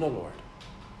rejoice in the Lord.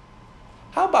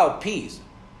 How about peace?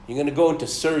 You're going to go into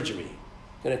surgery.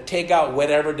 You're going to take out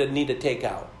whatever they need to take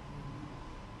out.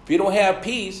 If you don't have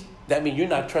peace, that means you're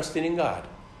not trusting in God.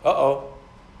 Uh-oh.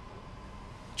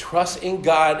 Trust in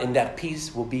God and that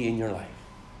peace will be in your life.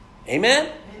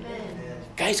 Amen? Amen.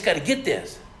 Guys, got to get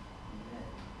this.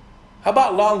 How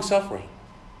about long suffering?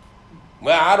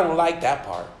 Well, I don't like that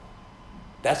part.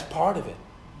 That's part of it.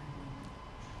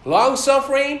 Long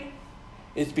suffering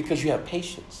is because you have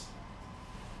patience.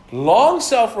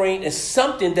 Long-suffering is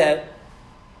something that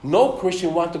no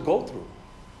Christian wants to go through.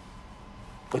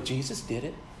 But Jesus did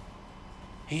it.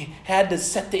 He had to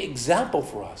set the example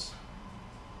for us.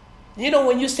 You know,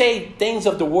 when you say things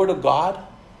of the Word of God,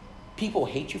 people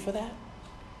hate you for that.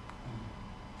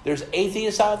 There's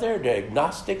atheists out there, there are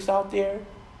agnostics out there,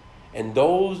 and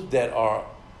those that are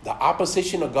the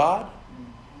opposition of God,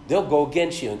 they'll go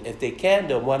against you. And if they can,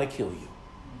 they'll want to kill you.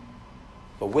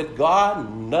 But with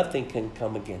God, nothing can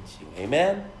come against you.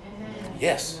 Amen? Amen.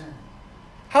 Yes. Amen.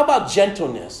 How about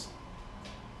gentleness?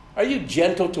 Are you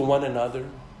gentle to one another?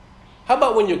 How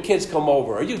about when your kids come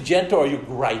over? Are you gentle or are you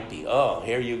gripey? Oh,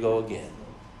 here you go again.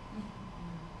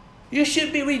 You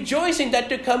should be rejoicing that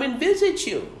they come and visit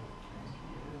you.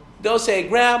 They'll say,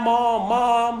 Grandma,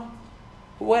 Mom,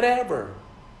 whatever.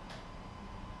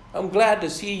 I'm glad to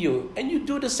see you. And you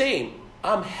do the same.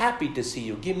 I'm happy to see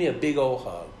you. Give me a big old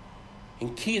hug.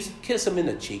 And kiss them in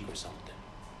the cheek or something.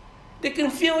 They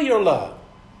can feel your love.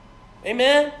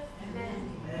 Amen?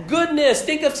 Amen. Goodness.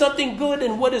 Think of something good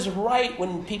and what is right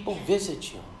when people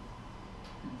visit you.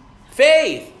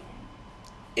 Faith.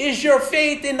 Is your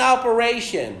faith in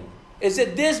operation? Is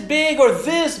it this big or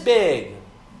this big?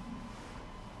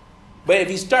 But if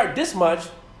you start this much,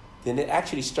 then it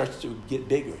actually starts to get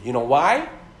bigger. You know why?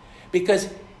 Because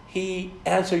he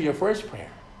answered your first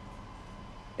prayer.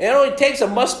 It only takes a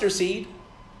mustard seed.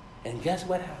 And guess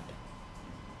what happened?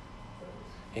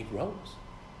 It grows.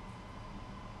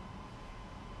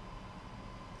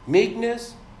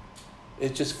 Meekness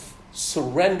is just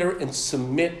surrender and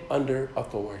submit under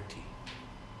authority.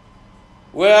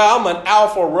 Well, I'm an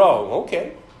alpha row.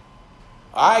 Okay.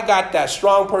 I got that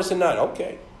strong personality.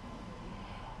 Okay.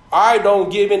 I don't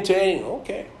give in to anything.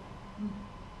 Okay.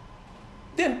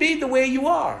 Then be the way you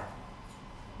are.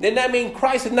 Then that means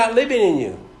Christ is not living in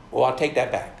you. Well, I'll take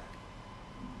that back.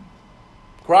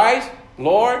 Christ,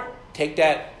 Lord, take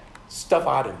that stuff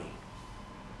out of me.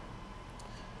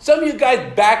 Some of you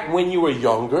guys back when you were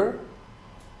younger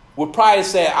would probably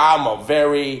say, I'm a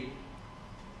very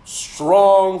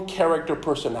strong character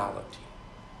personality.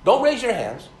 Don't raise your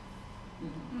hands.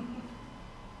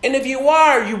 And if you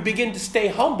are, you begin to stay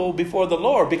humble before the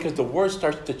Lord because the word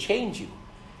starts to change you.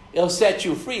 It'll set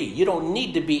you free. You don't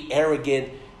need to be arrogant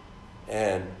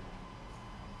and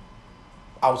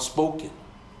outspoken.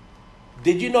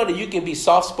 Did you know that you can be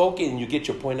soft-spoken and you get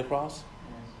your point across?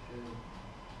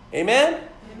 Amen?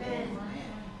 Amen.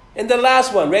 And the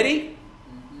last one, ready?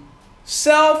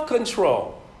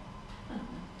 Self-control.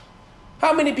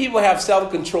 How many people have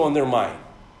self-control in their mind?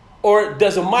 Or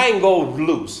does a mind go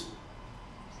loose?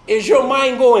 Is your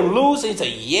mind going loose? And you say,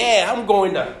 yeah, I'm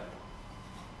going to.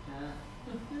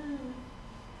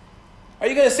 Are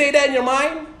you going to say that in your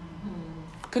mind?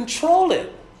 Control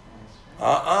it.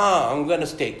 I'm going to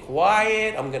stay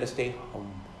quiet. I'm going to stay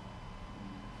humble.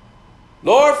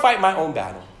 Lord, fight my own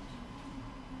battle.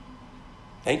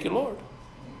 Thank you, Lord.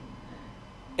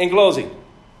 In closing,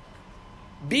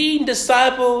 being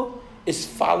disciple is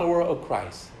follower of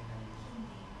Christ.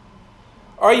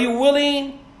 Are you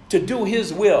willing to do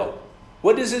his will?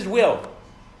 What is his will?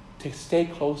 To stay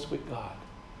close with God.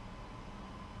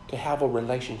 To have a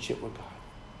relationship with God.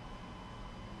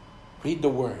 Read the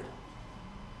word.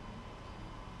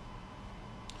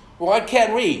 Well, I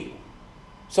can't read.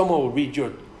 Someone will read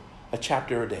you a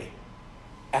chapter a day.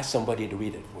 Ask somebody to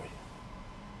read it for you.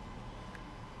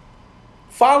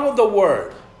 Follow the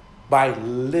word by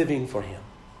living for him.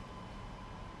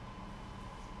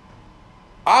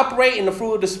 Operate in the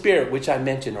fruit of the Spirit, which I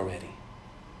mentioned already.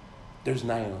 There's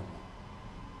 9 of them.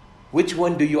 Which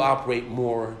one do you operate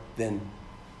more than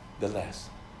the less?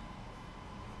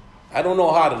 I don't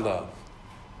know how to love.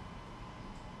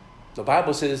 The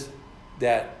Bible says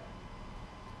that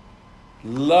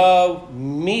love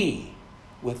me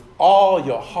with all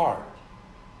your heart,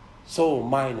 soul,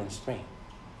 mind, and strength.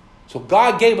 So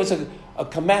God gave us a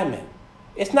commandment.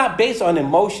 It's not based on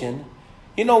emotion.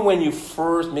 You know when you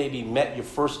first maybe met your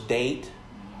first date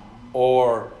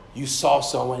or you saw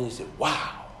someone and you said,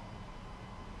 wow.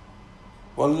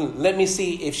 Well, let me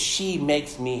see if she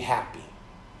makes me happy.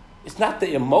 It's not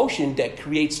the emotion that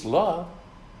creates love.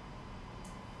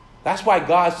 That's why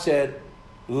God said,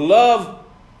 love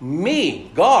me,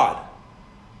 God,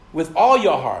 with all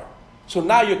your heart. So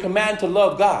now you're commanded to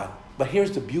love God. But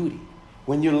here's the beauty.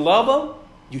 When you love him,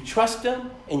 you trust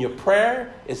him, and your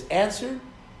prayer is answered,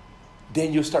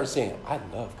 then you'll start saying, I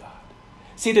love God.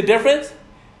 See the difference?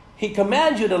 He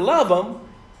commands you to love him,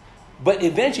 but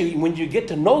eventually when you get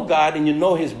to know God and you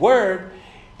know his word,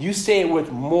 you say it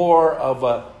with more of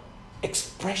a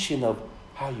expression of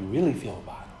how you really feel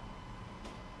about him.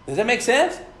 Does that make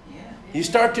sense? Yeah. You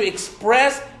start to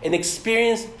express and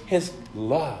experience his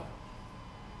love.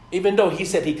 Even though he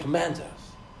said he commands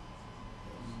us.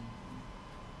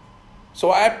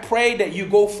 So I pray that you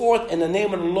go forth in the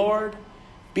name of the Lord.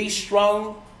 Be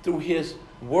strong through his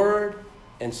word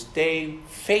and stay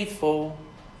faithful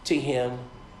to him.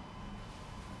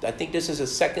 I think this is the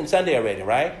second Sunday already,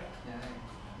 right?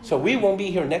 So we won't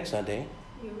be here next Sunday.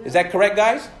 Is that correct,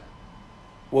 guys?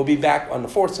 We'll be back on the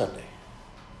fourth Sunday.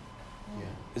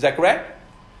 Is that correct?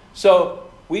 So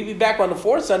we'll be back on the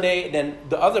fourth Sunday. Then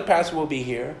the other pastor will be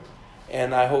here.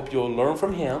 And I hope you'll learn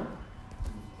from him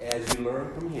as you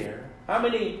learn from here. How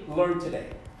many learned today?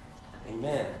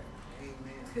 Amen.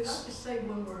 Could I just say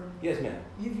one word? Yes, ma'am.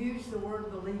 You've used the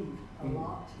word believe a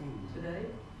lot today.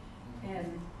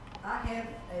 And I have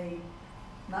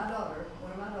my daughter,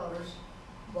 one of my daughters,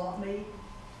 bought me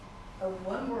a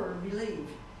one word, believe.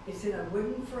 It's in a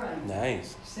wooden frame.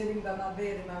 Nice. Sitting by my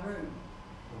bed in my room.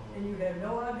 And you have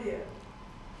no idea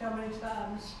how many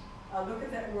times I look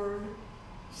at that word,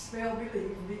 spell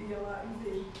believe,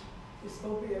 B-E-L-I-E-V. It's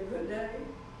going to be a good day.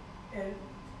 And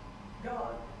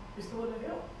God is going to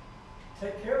help.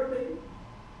 Take care of me.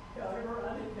 However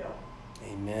I need help.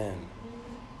 Amen.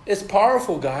 It's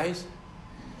powerful, guys.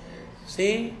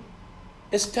 See?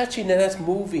 It's touching and that's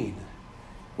moving.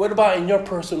 What about in your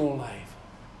personal life?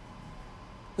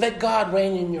 Let God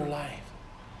reign in your life.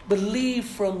 Believe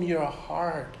from your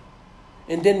heart.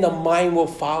 And then the mind will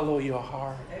follow your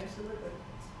heart. Absolutely.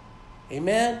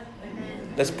 Amen?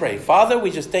 Amen. Let's pray. Father, we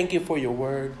just thank you for your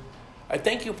word. I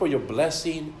thank you for your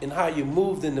blessing and how you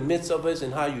moved in the midst of us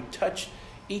and how you touched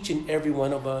each and every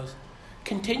one of us.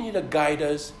 Continue to guide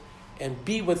us and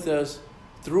be with us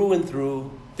through and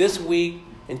through this week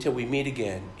until we meet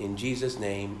again. In Jesus'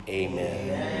 name, amen.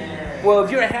 Amen. Well,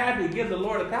 if you're happy, give the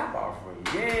Lord a clap offering.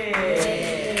 Yay!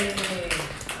 Yay.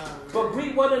 But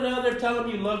greet one another, tell them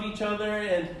you love each other,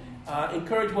 and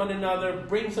encourage one another.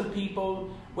 Bring some people.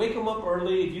 Wake them up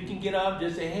early. If you can get up,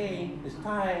 just say, hey, it's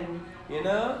time, you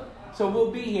know? So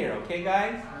we'll be here, okay,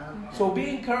 guys? So be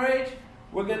encouraged.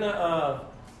 We're going to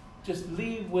just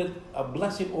leave with a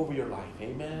blessing over your life,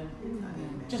 amen?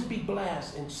 Just be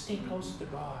blessed and stay close to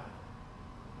God.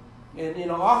 And, you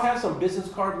know, I'll have some business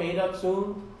card made up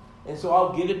soon, and so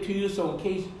I'll get it to you. So in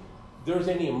case there's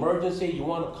any emergency, you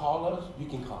want to call us, you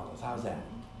can call us. How's that?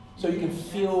 So you can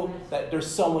feel that there's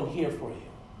someone here for you.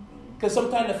 Because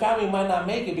sometimes the family might not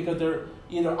make it because they're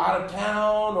either out of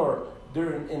town or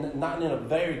they're not in a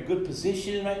very good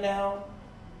position right now.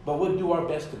 But we'll do our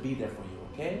best to be there for you,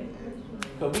 okay?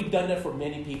 Because we've done that for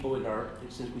many people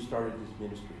since we started this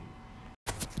ministry.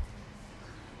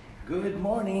 Good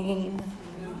morning.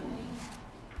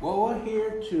 Well, we're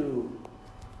here to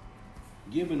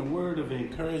give a word of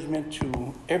encouragement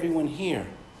to everyone here,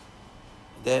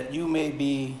 that you may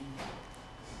be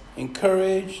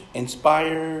encouraged,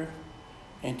 inspired,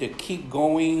 and to keep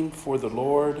going for the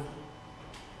Lord.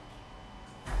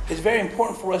 It's very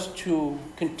important for us to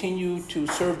continue to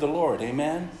serve the Lord,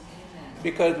 amen?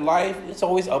 Because life is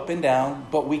always up and down,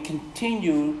 but we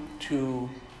continue to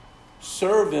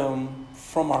serve Him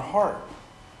from our heart.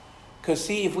 Because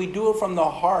see, if we do it from the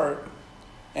heart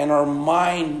and our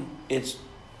mind is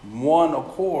one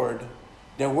accord,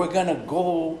 then we're going to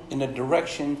go in a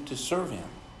direction to serve Him.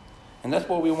 And that's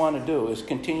what we want to do, is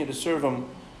continue to serve Him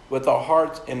with our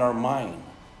hearts and our mind.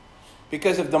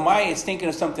 Because if the mind is thinking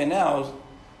of something else,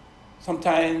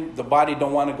 sometimes the body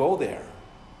don't want to go there.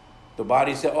 The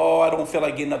body says, oh, I don't feel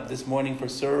like getting up this morning for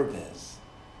service.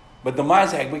 But the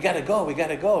mind's like, we got to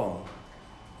go.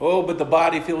 Oh, but the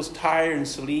body feels tired and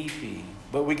sleepy.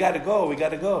 But we got to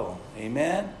go.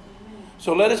 Amen?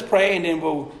 So let us pray, and then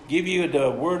we'll give you the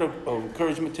word of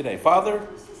encouragement today. Father,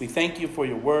 we thank you for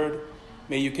your word.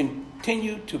 May you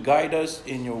continue to guide us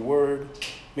in your word.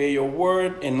 May your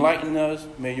word enlighten us.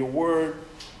 May your word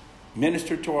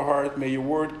minister to our hearts. May your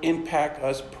word impact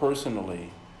us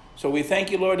personally. So we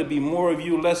thank you, Lord, to be more of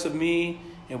you, less of me.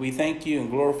 And we thank you and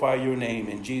glorify your name.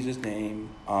 In Jesus' name,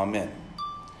 amen.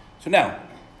 So now,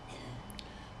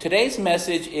 today's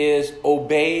message is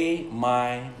obey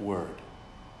my word.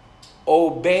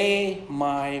 Obey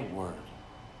my word.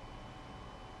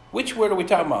 Which word are we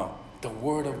talking about? The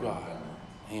word of God.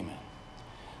 Amen.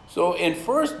 So in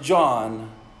 1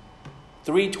 John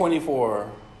 3:24,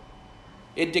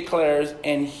 it declares,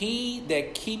 and he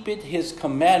that keepeth his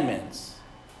commandments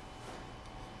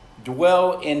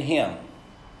dwell in him,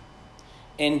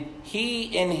 and he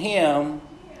in him,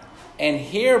 and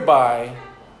hereby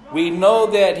we know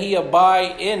that he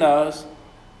abide in us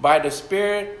by the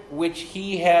Spirit which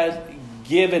he has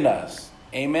given us.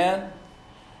 Amen?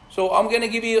 So I'm going to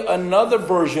give you another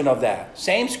version of that.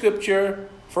 Same scripture,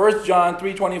 1 John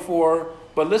 3:24,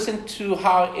 but listen to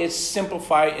how it's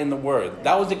simplified in the Word.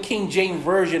 That was the King James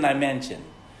Version I mentioned.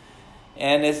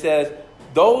 And it says,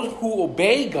 those who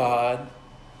obey God,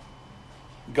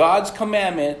 God's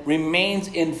commandment remains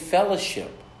in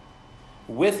fellowship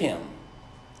with him.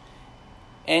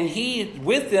 And he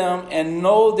with them and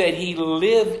know that he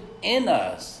lives in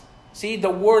us. See, the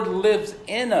word lives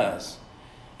in us.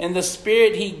 And the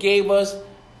Spirit he gave us,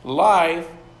 life,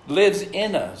 lives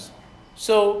in us.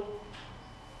 So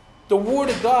the Word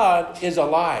of God is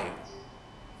alive.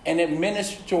 And it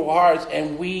ministers to our hearts,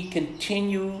 and we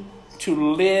continue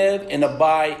to live and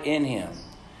abide in him.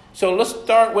 So let's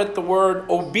start with the word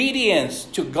obedience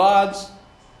to God's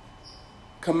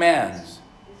commands.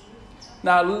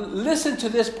 Now listen to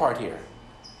this part here.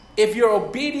 If you're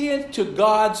obedient to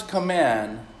God's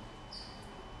command,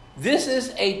 this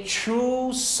is a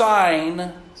true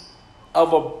sign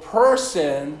of a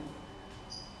person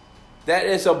that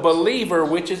is a believer,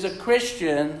 which is a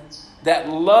Christian, that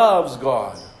loves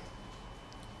God.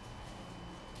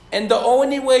 And the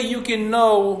only way you can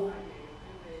know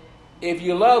if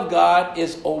you love God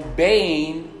is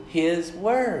obeying his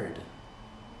word.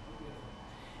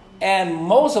 And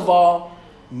most of all,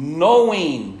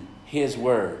 knowing his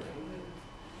word.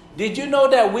 Did you know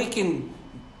that we can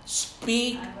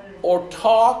speak or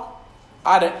talk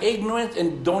out of ignorance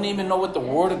and don't even know what the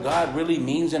word of God really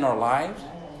means in our lives?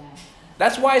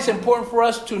 That's why it's important for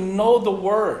us to know the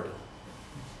word.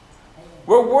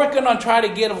 We're working on trying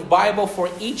to get a Bible for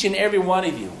each and every one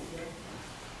of you.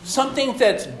 Something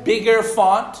that's bigger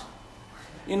font,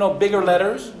 bigger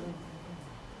letters,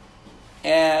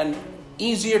 and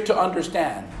easier to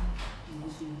understand.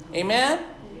 Amen?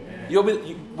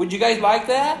 Would you guys like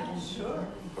that? Sure.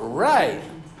 Right.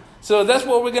 So that's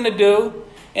what we're going to do.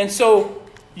 And so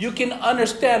you can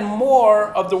understand more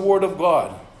of the Word of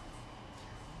God.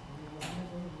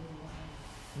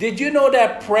 Did you know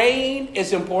that praying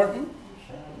is important?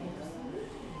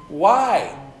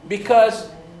 Why? Because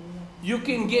you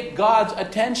can get God's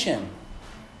attention.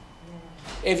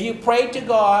 If you pray to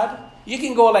God, you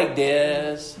can go like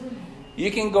this.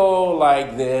 You can go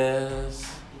like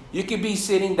this. You could be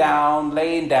sitting down,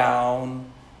 laying down,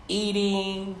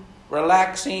 eating,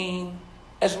 relaxing.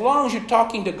 As long as you're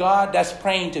talking to God, that's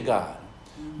praying to God.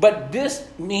 But this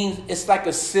means it's like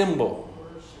a symbol.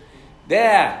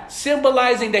 Yeah,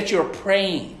 symbolizing that you're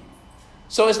praying.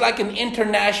 So it's like an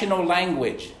international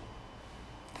language.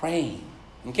 Praying.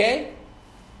 Okay?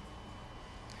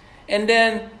 And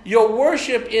then your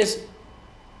worship is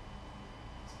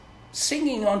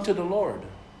singing unto the Lord.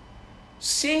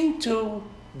 Sing to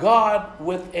God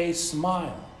with a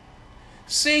smile.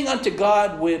 Sing unto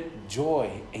God with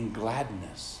joy and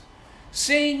gladness.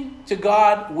 Sing to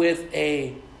God with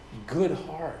a good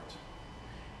heart.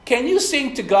 Can you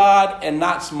sing to God and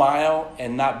not smile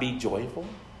and not be joyful?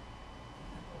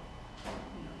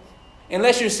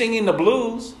 Unless you're singing the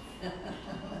blues.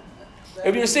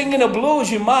 If you're singing the blues,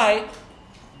 you might.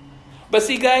 But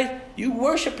see, guys, you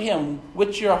worship him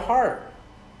with your heart.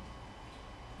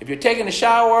 If you're taking a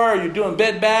shower or you're doing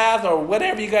bed bath or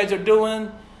whatever you guys are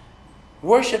doing,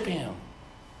 worship him.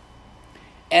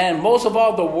 And most of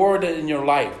all, the word in your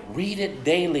life. Read it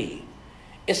daily.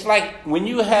 It's like when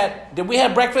did we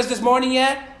have breakfast this morning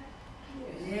yet?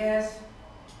 Yes.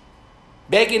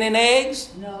 Bacon and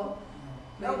eggs? No.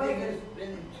 No bacon and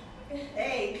spinach.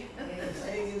 Egg.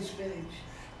 Egg and spinach.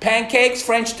 Pancakes,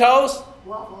 French toast?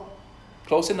 Waffle.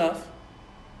 Close enough.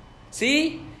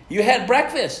 See? You had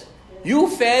breakfast. You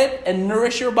fed and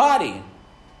nourished your body.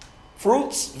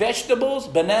 Fruits, vegetables,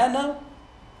 banana.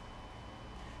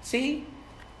 See?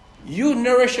 You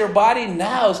nourish your body.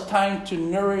 Now it's time to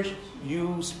nourish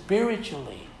you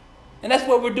spiritually. And that's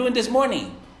what we're doing this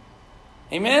morning.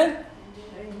 Amen?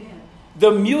 Amen.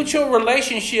 The mutual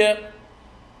relationship,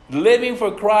 living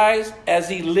for Christ as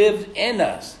he lives in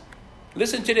us.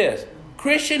 Listen to this.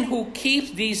 Christian who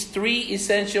keeps these three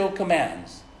essential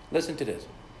commands. Listen to this.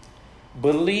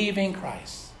 Believe in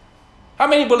Christ. How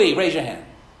many believe? Raise your hand.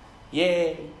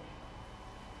 Yay.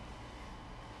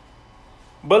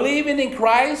 Believing in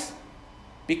Christ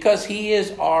because he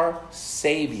is our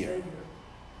Savior.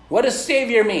 What does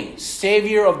Savior mean?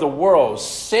 Savior of the world.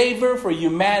 Savior for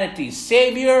humanity.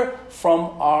 Savior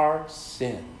from our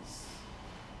sins.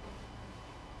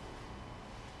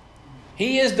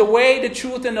 He is the way, the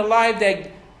truth, and the life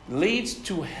that leads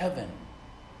to heaven.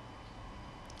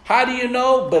 How do you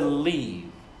know?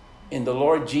 Believe in the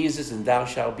Lord Jesus and thou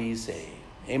shalt be saved.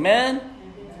 Amen?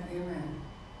 Amen.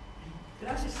 Can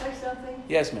I just say something?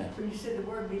 Yes, ma'am. When you said the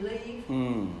word believe,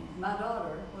 my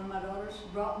daughter, one of my daughters,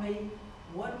 brought me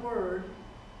one word,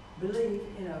 believe,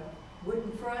 in a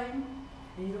wooden frame,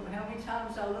 And you don't know how many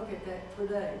times I look at that per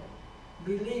day.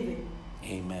 Believing.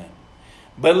 Amen.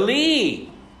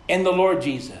 Believe in the Lord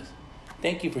Jesus.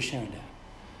 Thank you for sharing that.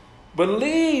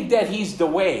 Believe that he's the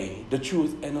way, the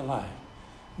truth, and the life.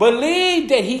 Believe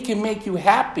that he can make you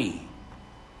happy.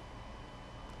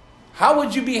 How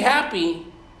would you be happy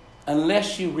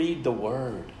unless you read the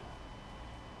Word?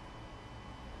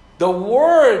 The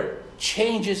Word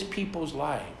changes people's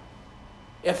lives.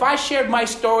 If I shared my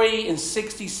story in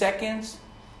 60 seconds,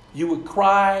 you would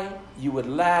cry, you would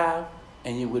laugh,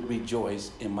 and you would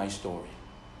rejoice in my story.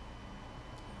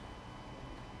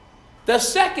 The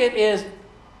second is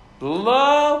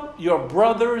love your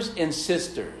brothers and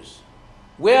sisters.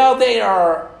 Well, they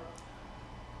are,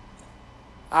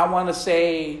 I want to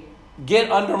say,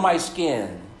 get under my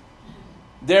skin.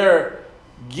 They're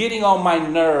getting on my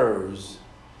nerves.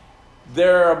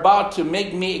 They're about to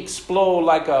make me explode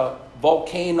like a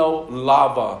volcano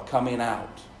lava coming out.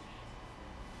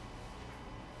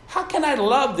 How can I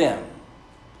love them?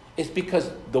 It's because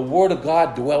the Word of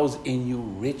God dwells in you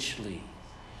richly.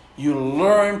 You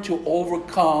learn to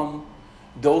overcome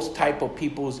those type of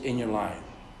peoples in your life.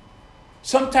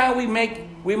 Sometimes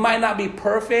we might not be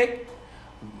perfect,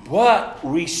 but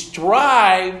we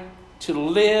strive to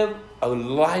live a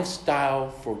lifestyle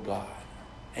for God.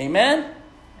 Amen?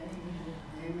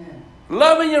 Amen.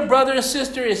 Loving your brother and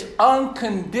sister is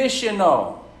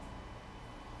unconditional.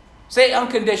 Say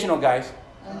unconditional, guys.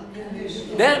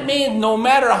 Unconditional. That means no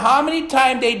matter how many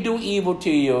times they do evil to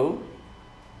you,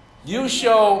 you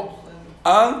show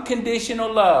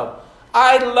unconditional love.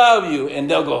 I love you. And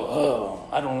they'll go, oh,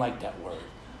 I don't like that word.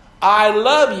 I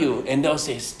love you. And they'll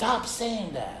say, stop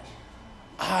saying that.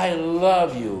 I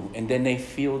love you. And then they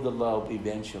feel the love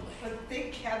eventually. But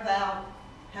think about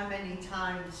how many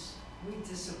times we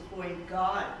disappoint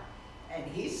God and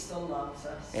He still loves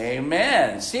us.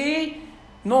 Amen. See,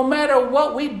 no matter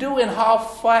what we do and how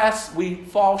fast we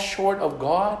fall short of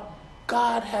God,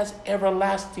 God has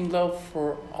everlasting love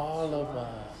for all of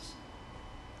us.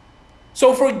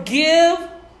 So forgive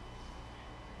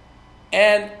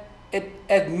and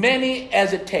as many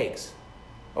as it takes.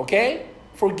 Okay?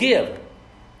 Forgive.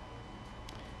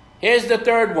 Here's the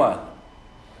third one.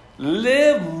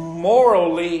 Live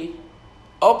morally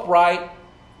upright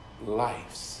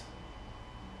lives.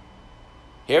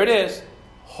 Here it is.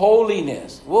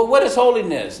 Holiness. Well, what is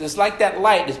holiness? It's like that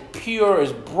light. It's pure,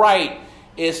 it's bright.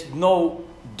 It's no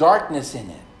darkness in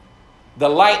it. The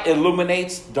light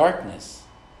illuminates darkness.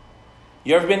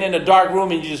 You ever been in a dark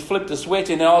room and you just flip the switch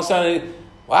and then all of a sudden,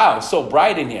 wow, it's so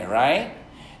bright in here, right?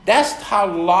 That's how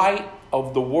light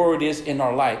of the Word is in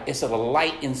our life. It's a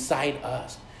light inside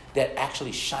us that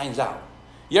actually shines out.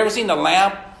 You ever seen a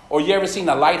lamp or you ever seen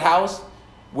a lighthouse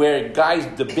where it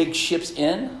guides the big ships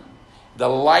in? The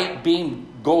light beam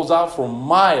goes out for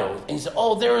miles. And you say,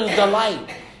 oh, there is the light.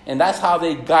 And that's how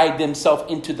they guide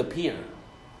themselves into the pier.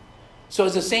 So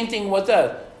it's the same thing with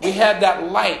us. We have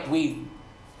that light. We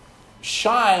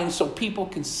shine so people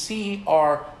can see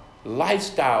our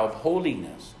lifestyle of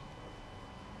holiness.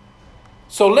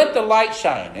 So let the light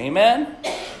shine. Amen?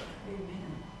 Amen.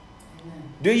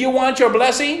 Do you want your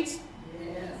blessings?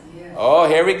 Yes. Oh,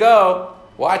 here we go.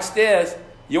 Watch this.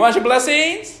 You want your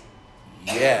blessings?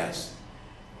 Yes.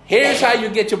 Here's how you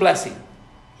get your blessing.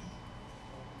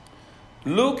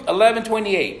 Luke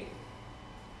 11:28.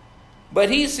 But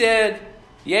he said,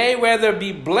 yea, whether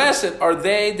be blessed are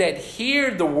they that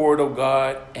hear the word of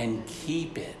God and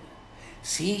keep it.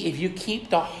 See, if you keep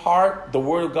the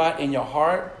word of God in your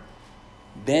heart,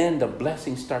 then the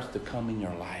blessing starts to come in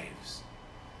your lives.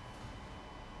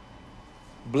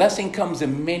 Blessing comes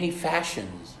in many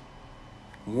fashions.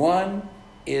 One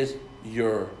is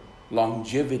your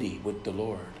longevity with the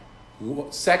Lord.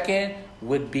 Second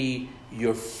would be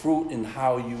your fruit and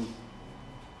how you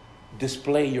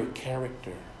display your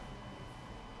character.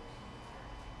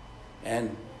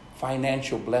 And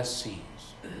financial blessings.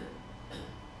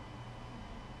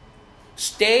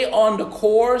 Stay on the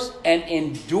course and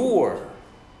endure.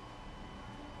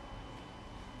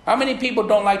 How many people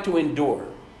don't like to endure?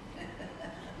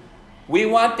 We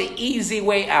want the easy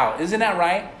way out. Isn't that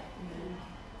right?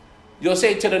 You'll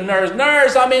say to the nurse,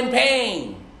 nurse, I'm in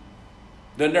pain.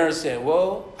 The nurse said,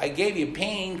 well, I gave you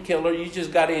painkiller. You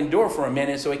just got to endure for a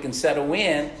minute so it can settle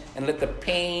in and let the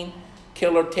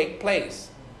painkiller take place.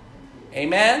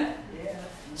 Amen? Yeah.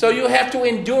 So you have to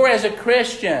endure as a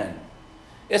Christian.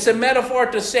 It's a metaphor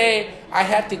to say, I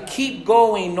have to keep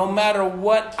going no matter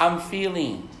what I'm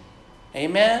feeling.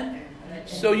 Amen?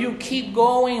 So you keep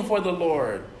going for the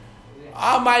Lord.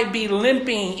 I might be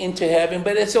limping into heaven,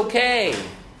 but it's okay.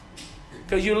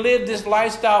 Because you live this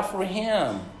lifestyle for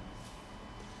Him.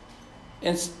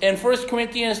 In 1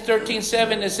 Corinthians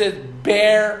 13:7, it says,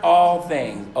 bear all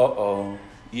things. Uh-oh.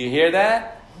 You hear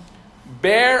that?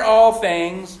 Bear all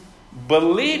things,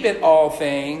 believe it all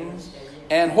things,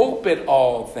 and hope it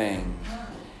all things.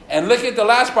 And look at the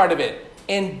last part of it.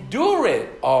 Endure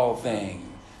it all things.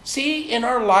 See, in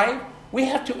our life, we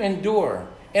have to endure.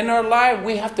 In our life,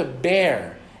 we have to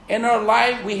bear. In our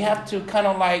life, we have to kind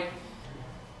of like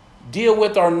deal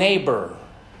with our neighbor.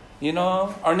 You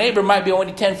know, our neighbor might be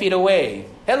only 10 feet away.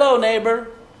 Hello, neighbor.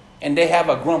 And they have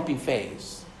a grumpy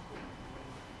face.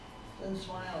 Then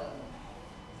smile at them.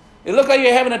 It looks like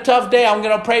you're having a tough day. I'm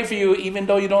going to pray for you even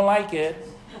though you don't like it.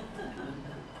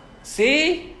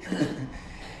 See?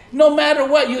 No matter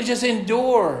what, you just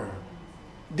endure.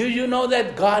 Do you know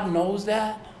that God knows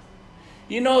that?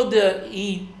 You know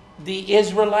the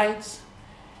Israelites,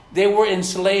 they were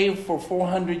enslaved for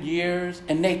 400 years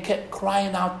and they kept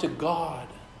crying out to God.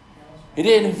 And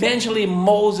then eventually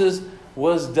Moses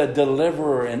was the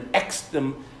deliverer and exed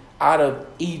them out of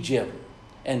Egypt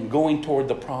and going toward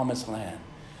the promised land.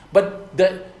 But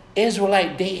the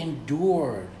Israelite, they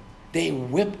endured. They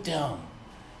whipped them.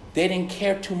 They didn't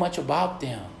care too much about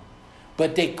them.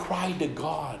 But they cried to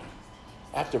God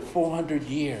after 400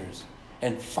 years.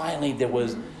 And finally there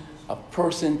was a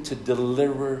person to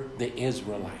deliver the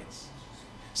Israelites.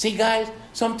 See, guys,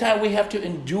 sometimes we have to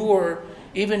endure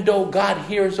even though God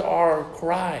hears our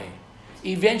cry.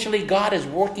 Eventually God is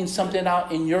working something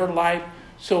out in your life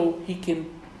so he can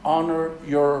honor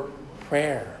your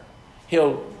prayer.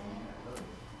 He'll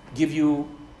give you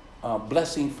a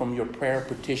blessing from your prayer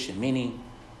petition, meaning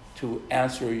to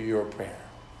answer your prayer.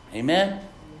 Amen?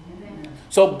 Amen.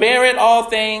 So bear it all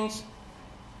things,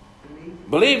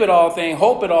 believe it all things,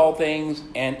 hope it all things,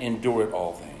 and endure it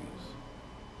all things.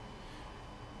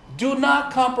 Do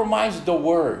not compromise the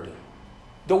word.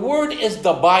 The word is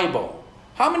the Bible.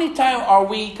 How many times are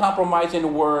we compromising the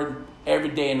word every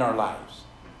day in our lives?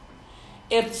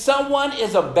 If someone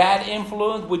is a bad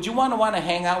influence, would you want to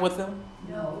hang out with them?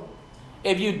 No.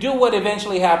 If you do, what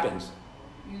eventually happens?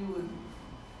 You would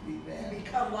be bad.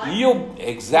 Become like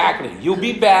You'll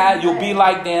be bad. You'll be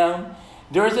like them.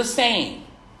 There is a saying.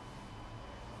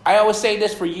 I always say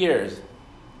this for years.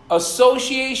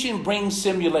 Association brings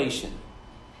simulation.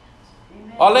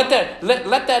 Or let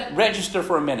that register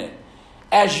for a minute.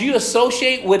 As you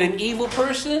associate with an evil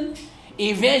person,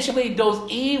 eventually those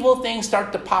evil things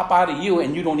start to pop out of you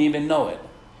and you don't even know it.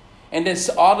 And then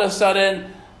all of a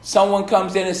sudden, someone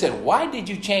comes in and said, why did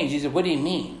you change? He said, what do you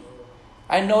mean?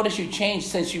 I noticed you changed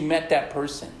since you met that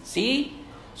person. See?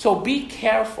 So be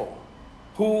careful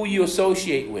who you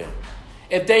associate with.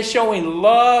 If they're showing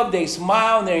love, they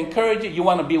smile, and they encourage you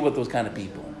want to be with those kind of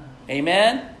people.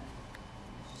 Amen?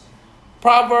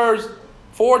 Proverbs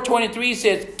 4:23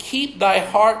 says, keep thy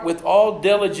heart with all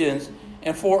diligence,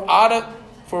 and for out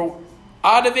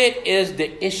of it is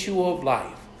the issue of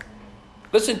life.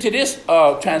 Listen to this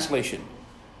translation.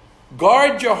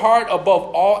 Guard your heart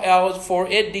above all else, for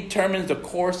it determines the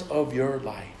course of your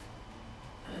life.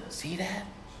 See that?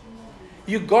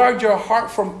 You guard your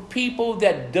heart from people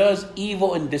that does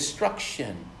evil and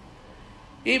destruction.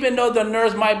 Even though the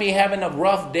nurse might be having a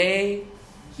rough day,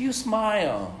 you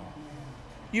smile.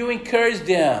 You encourage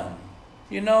them,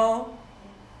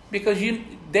 because you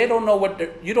don't know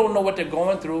what they're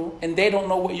going through, and they don't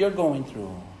know what you're going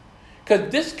through.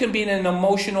 Because this can be an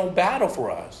emotional battle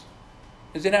for us.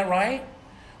 Isn't that right?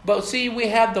 But see, we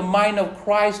have the mind of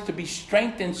Christ to be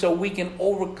strengthened so we can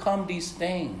overcome these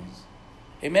things.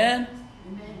 Amen?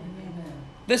 Amen.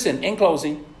 Listen, in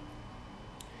closing,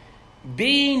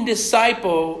 being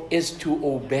disciple is to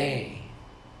obey.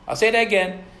 I'll say that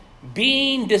again.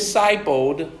 Being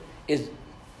discipled is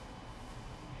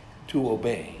to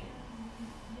obey.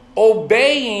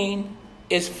 Obeying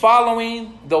is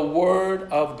following the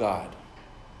word of God.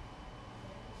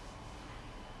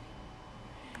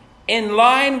 In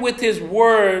line with his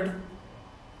word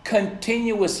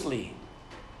continuously.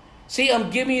 See,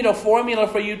 I'm giving you the formula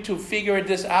for you to figure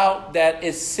this out that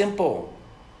is simple.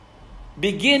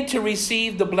 Begin to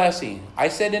receive the blessing. I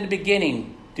said in the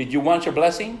beginning, did you want your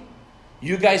blessing?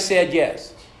 You guys said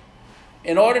yes.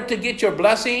 In order to get your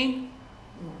blessing,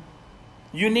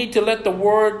 you need to let the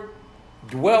word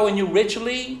dwell in you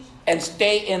richly and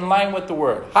stay in line with the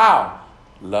word. How?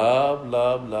 Love,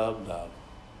 love, love, love.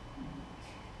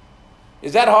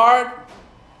 Is that hard?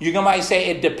 You might say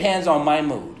it depends on my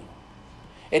mood.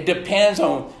 It depends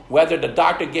on whether the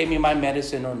doctor gave me my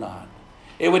medicine or not.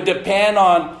 It would depend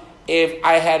on if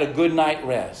I had a good night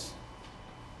rest.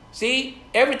 See,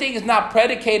 everything is not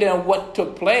predicated on what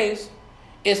took place.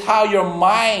 It's how your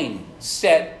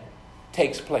mindset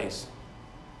takes place.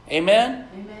 Amen?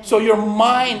 Amen. So your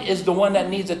mind is the one that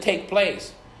needs to take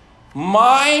place.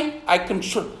 Mind,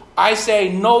 I say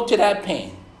no to that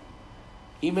pain,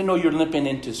 even though you're limping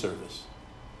into service.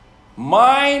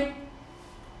 Mind,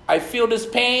 I feel this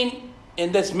pain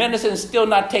and this medicine is still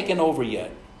not taking over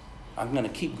yet. I'm going to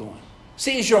keep going.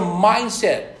 See, it's your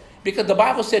mindset. Because the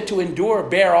Bible said to endure,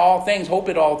 bear all things, hope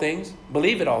at all things,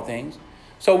 believe at all things.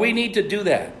 So we need to do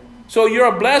that. So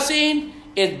your blessing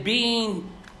is being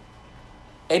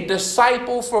a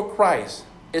disciple for Christ.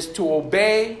 Is to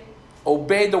obey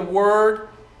the word,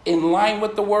 in line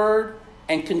with the word,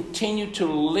 and continue to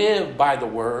live by the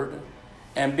word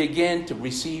and begin to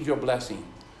receive your blessing.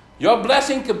 Your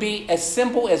blessing could be as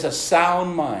simple as a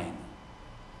sound mind.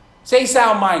 Say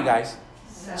sound mind, guys.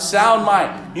 Sound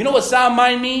mind. You know what sound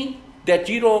mind means? That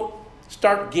you don't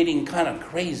start getting kind of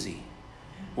crazy.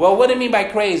 Well, what do you mean by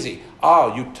crazy?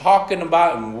 Oh, you're talking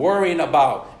about and worrying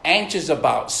about, anxious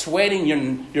about, sweating.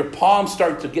 Your palms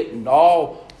start to get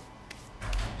all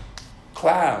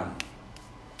clown.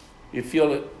 You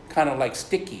feel it kind of like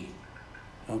sticky.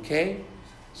 Okay?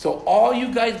 So all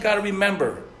you guys got to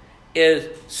remember is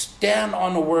stand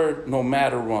on the word no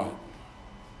matter what.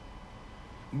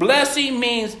 Blessing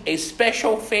means a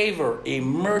special favor, a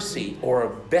mercy, or a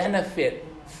benefit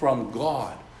from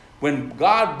God. When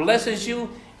God blesses you,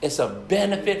 it's a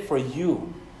benefit for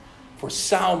you, for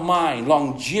sound mind,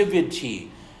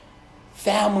 longevity,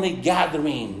 family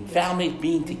gathering, family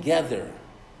being together.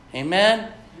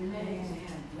 Amen? Amen.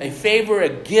 A favor, a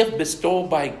gift bestowed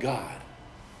by God.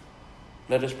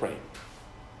 Let us pray.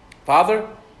 Father,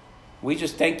 we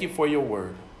just thank you for your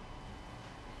word.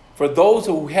 For those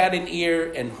who had an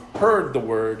ear and heard the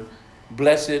word,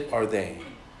 blessed are they.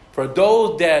 For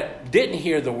those that didn't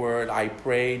hear the word, I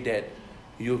pray that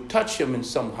you touch them in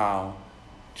somehow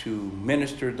to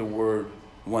minister the word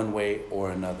one way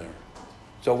or another.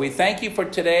 So we thank you for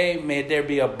today. May there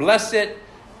be a blessed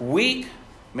week.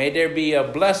 May there be a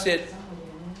blessed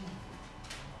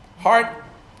heart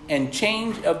and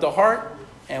change of the heart.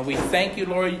 And we thank you,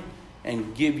 Lord,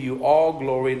 and give you all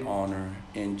glory and honor.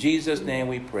 In Jesus' name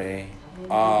we pray.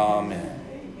 Amen.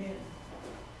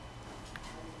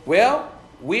 Well,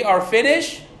 we are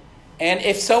finished. And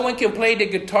if someone can play the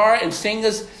guitar and sing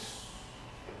us.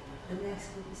 The next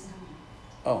group is coming.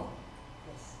 Oh.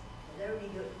 Yes. They already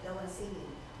go and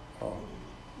singing. Oh.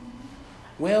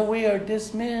 Well, we are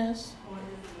dismissed.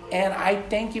 And I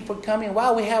thank you for coming.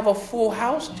 Wow, we have a full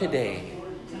house today.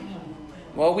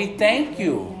 Well, we thank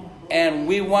you. And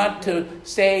we want to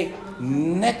say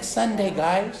next Sunday,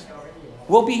 guys.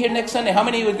 We'll be here next Sunday. How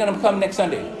many of you are going to come next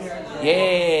Sunday?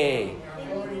 Yay.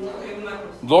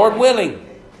 Lord willing.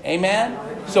 Amen.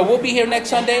 So we'll be here next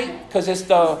Sunday because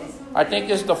I think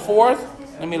it's the 4th.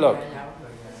 Let me look.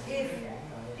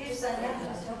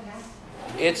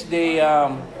 It's the,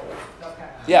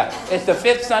 it's the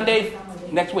 5th Sunday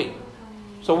next week.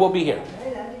 So we'll be here.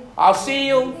 I'll see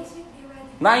you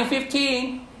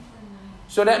 9:15.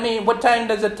 So that means, what time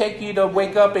does it take you to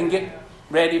wake up and get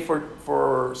ready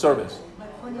for service?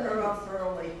 We're up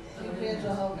early.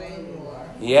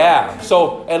 Yeah,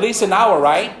 so at least an hour,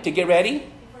 right, to get ready?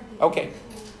 Okay.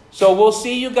 So we'll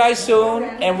see you guys soon,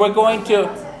 and we're going to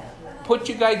put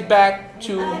you guys back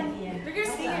to... We're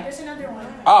just here. There's another one.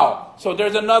 Oh, so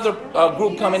there's another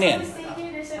group coming in.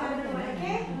 There's another one,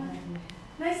 okay?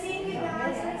 Nice seeing you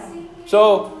guys. Nice seeing you.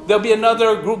 So there'll be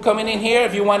another group coming in here.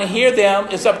 If you want to hear them,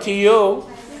 it's up to you.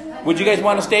 Would you guys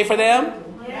want to stay for them?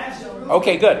 Yeah.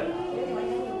 Okay, good.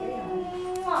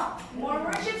 More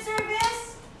worship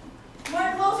service.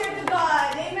 More closer to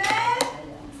God. Amen.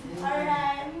 All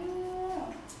right.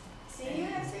 See you.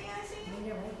 See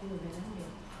you.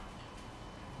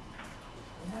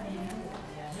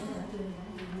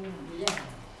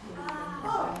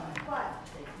 Oh, what?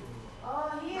 Oh,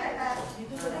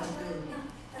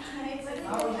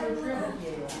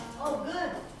 here. Oh,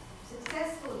 good.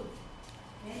 Successful.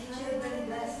 And children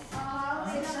blessed.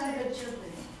 600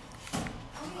 children.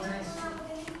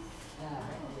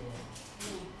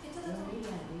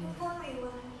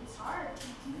 It's hard.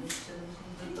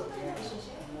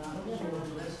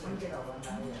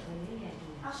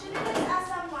 Actually, let's ask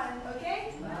someone, okay?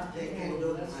 They can do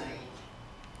mine.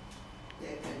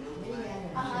 They can do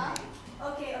mine.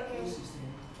 Okay.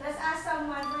 Let's ask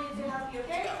someone for you to help you,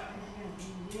 okay?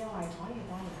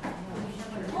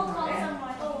 We'll call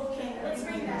someone. Oh, okay. Let's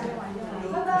bring that.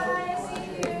 Bye-bye. See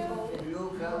you.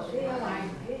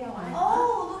 Oh,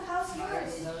 look, how's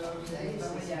yours?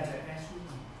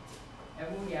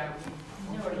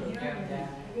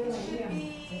 Should be...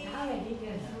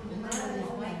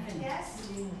 Yes?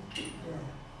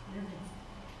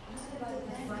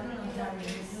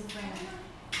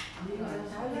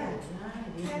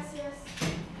 Yes, yes.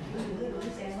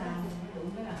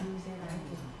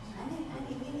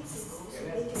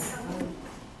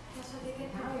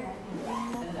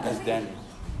 That's Daniel.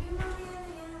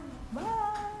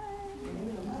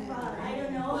 I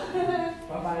don't know.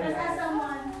 Let's ask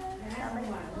someone.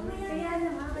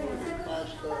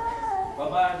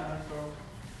 Bye-bye.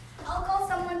 I'll call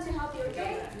someone to help you,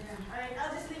 okay? Alright,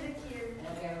 I'll just leave it here.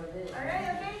 Alright,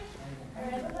 okay?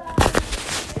 Alright, bye-bye.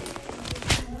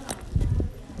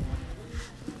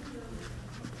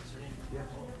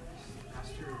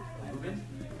 Pastor Ruben.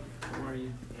 How are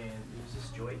you? And this is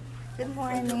Joy. Good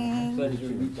morning. Pleasure to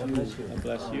meet you. God bless you. God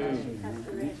bless you.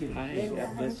 Hi,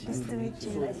 God bless you. Nice to meet you.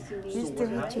 Nice So to what meet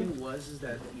you. happened was is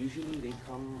that usually they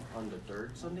come on the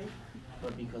third Sunday,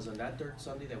 but because on that third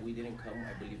Sunday that we didn't come,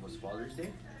 I believe was Father's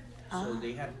Day. So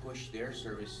they had pushed their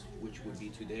service, which would be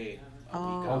today, a week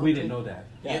Oh, out. we didn't know that.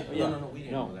 Yeah, no, we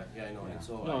didn't No. know that. Yeah, I know. And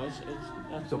so, No, it's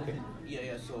It's okay.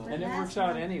 yeah, so. and it works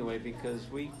out anyway because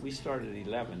we started at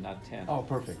 11, not 10. Oh,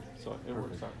 perfect. So it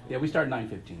works out. Yeah, we start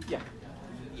 9:15. Yeah.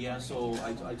 Yeah, so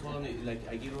I told them, that, like,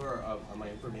 I gave her my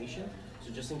information, so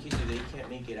just in case if they can't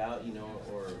make it out, you know,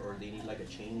 or they need like a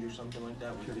change or something like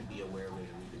that, we could be aware of it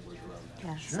and we could work around that.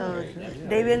 Yeah, so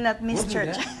they will not miss We'll do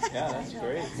church. that. Yeah, that's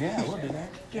great. Yeah, we'll do that.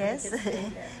 Yes.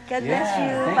 God bless Yeah,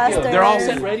 you, thank Pastor. They're all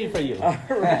set ready for you.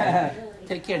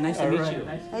 Take care. Nice to meet you.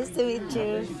 Nice to meet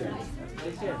you.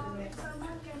 Take care.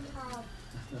 Someone can help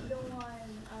the one,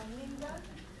 Linda.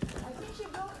 I think she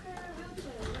broke her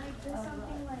wheelchair. Like, there's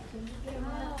something like, can you get her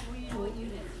out?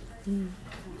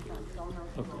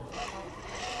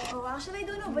 Oh, actually, I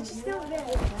don't know, but she's still there.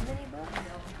 You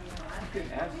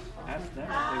can ask them if they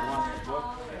want to book.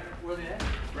 Where they at?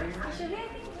 Right here. Actually, I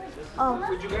think Oh.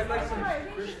 Would you guys like some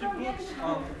Christian books?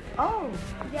 Oh.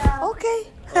 yeah. Okay.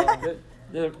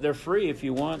 They're free if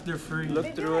you want. They're free.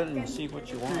 Look through it and see what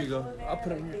you want. Here you go. I'll put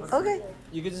them here. Okay.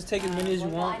 You can just take as many as you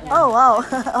want. Oh wow.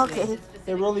 Okay.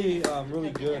 They're really,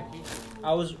 really good.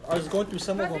 I was going through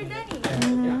some of Brother them. Danny,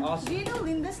 They're do awesome. you know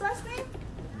Linda's last name?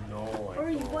 No,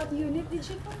 Or what unit did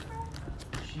she come from?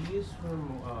 She is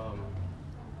from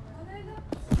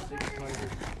 600.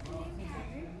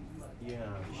 Yeah,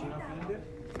 is she not feeling good?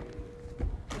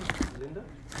 Linda?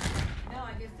 No,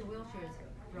 I guess the wheelchair is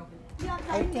broken. Yeah,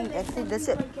 I think that's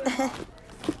it.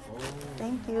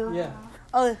 Thank you. Yeah.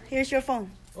 Oh, here's your phone.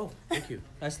 Oh, thank you.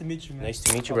 Nice to meet you, man. Nice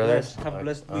to meet you, God brother. bless. Have a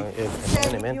blessed week. Said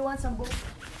if amen. you want some books.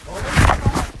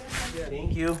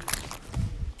 Thank you.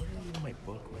 My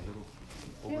book,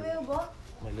 Your little book?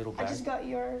 my little I bag. just got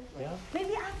your. Yeah.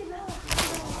 Maybe I can help.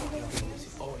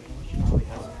 Oh, you probably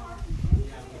have it.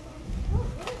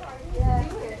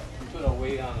 Yeah. Put a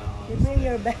weight on You bring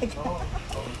your bag.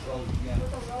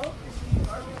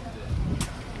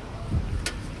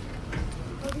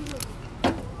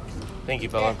 Thank you,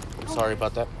 Bella. I'm sorry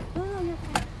about that. No, you're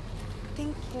fine.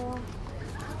 Thank you.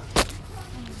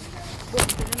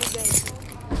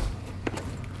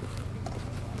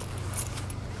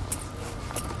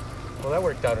 Well, that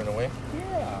worked out in a way.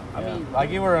 Yeah. I mean, I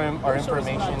gave her our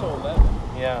information.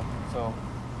 Yeah, so.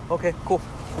 Okay, cool.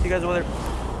 See you guys over there.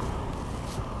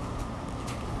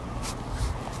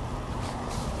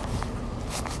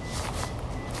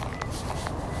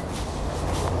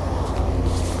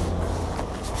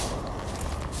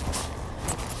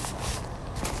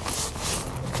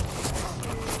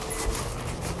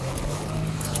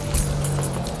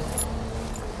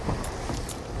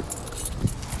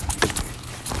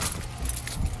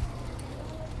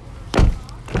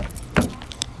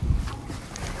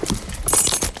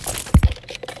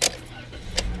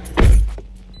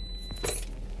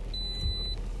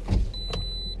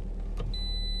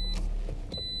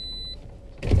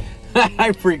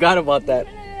 I forgot about that.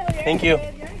 Thank you.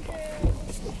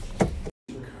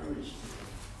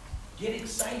 Get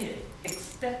excited.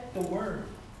 Expect the word.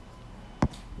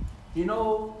 You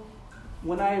know,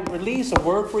 when I release a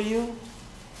word for you,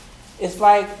 it's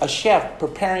like a chef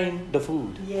preparing the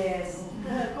food. Yes.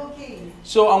 Cooking.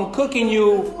 So I'm cooking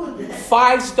you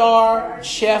 5-star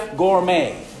chef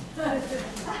gourmet.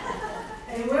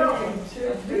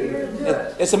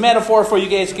 It's a metaphor for you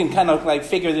guys can kind of like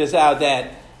figure this out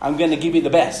that I'm going to give you the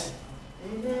best.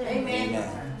 Amen.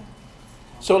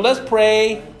 So let's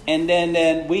pray and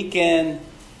then we can,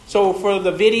 so for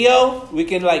the video, we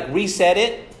can like reset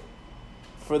it.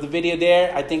 For the video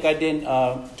there, I think I didn't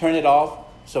turn it off,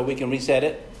 so we can reset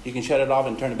it. You can shut it off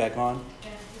and turn it back on.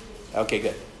 Okay,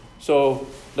 good. So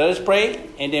let us pray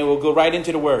and then we'll go right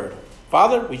into the word.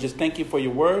 Father, we just thank you for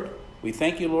your word. We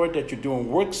thank you, Lord, that you're doing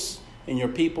works in your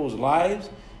people's lives.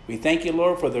 We thank you,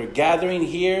 Lord, for their gathering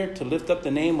here to lift up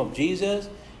the name of Jesus.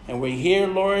 And we're here,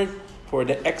 Lord, for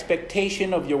the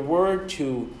expectation of your word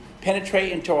to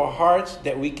penetrate into our hearts,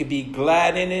 that we could be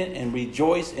glad in it and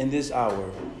rejoice in this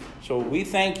hour. So we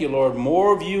thank you, Lord.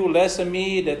 More of you, less of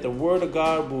me, that the word of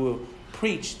God will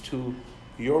preach to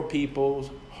your people's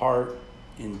heart.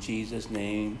 In Jesus'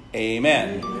 name,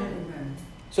 amen. Amen.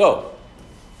 So,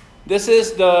 this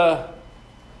is the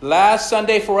last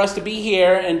Sunday for us to be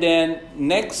here. And then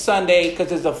next Sunday,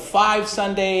 because it's a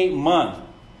 5-Sunday month.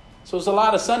 So it's a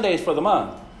lot of Sundays for the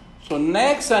month. So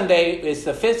next Sunday is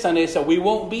the 5th Sunday, so we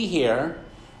won't be here.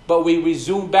 But we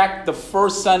resume back the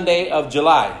first Sunday of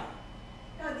July.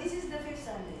 No, this is the 5th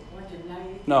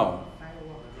Sunday. No.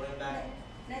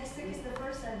 Next week is the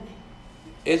first Sunday.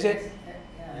 Is it?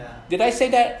 Yeah. Did I say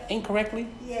that incorrectly?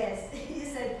 Yes, you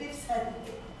said 5th Sunday.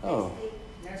 Oh.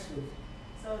 Next week.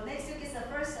 So next week is the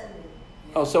first Sunday.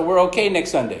 Oh, so we're okay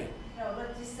next Sunday. No,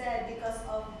 but you said because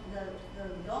of the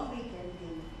long weekend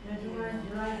thing.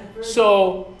 July the 1st.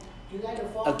 So, July the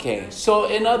 4th. okay. So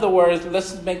in other words,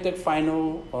 let's make the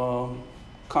final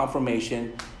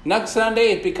confirmation. Next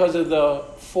Sunday is because of the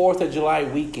 4th of July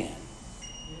weekend.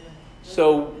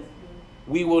 So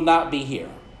we will not be here.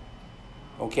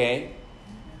 Okay?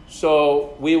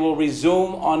 So we will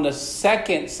resume on the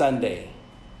second Sunday.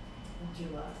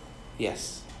 July.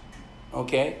 Yes.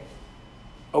 Okay?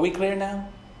 Are we clear now?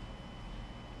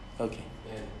 Okay.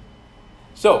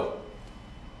 So,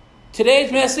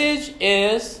 today's message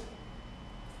is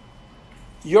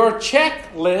your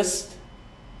checklist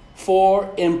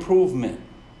for improvement.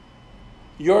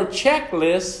 Your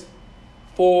checklist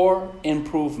for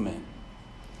improvement.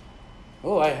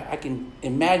 Oh, I can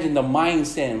imagine the mind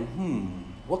saying,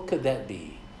 what could that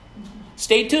be?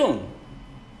 Stay tuned.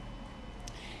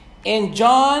 In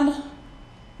John,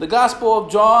 the Gospel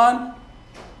of John,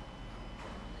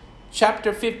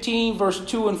 chapter 15, verse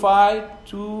 2 and 5,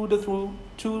 2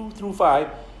 through 5,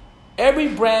 every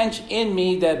branch in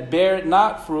me that beareth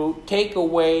not fruit, take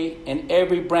away, and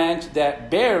every branch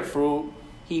that beareth fruit,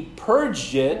 he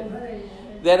purged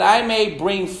it, that I may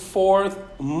bring forth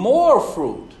more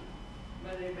fruit.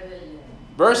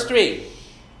 Verse 3.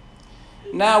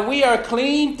 Now we are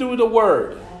clean through the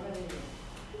word,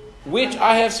 which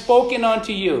I have spoken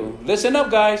unto you. Listen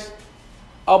up, guys.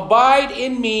 Abide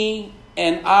in me,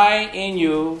 and I in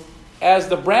you, as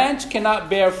the branch cannot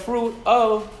bear fruit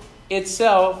of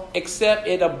itself, except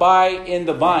it abide in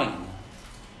the vine.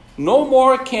 No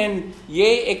more can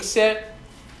ye except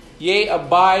ye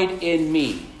abide in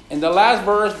me. And the last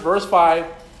verse, verse 5,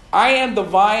 I am the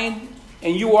vine,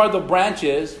 and you are the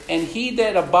branches, and he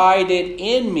that abideth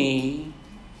in me,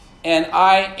 and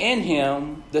I in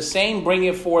him, the same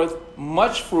bringeth forth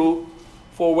much fruit,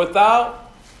 for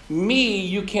without me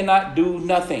you cannot do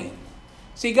nothing.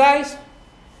 See, guys?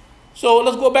 So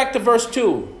let's go back to verse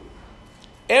 2.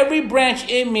 Every branch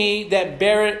in me that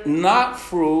beareth not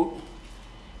fruit,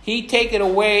 he taketh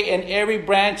away, and every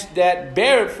branch that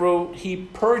beareth fruit, he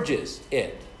purges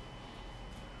it,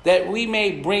 that we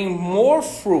may bring more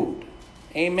fruit.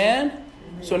 Amen?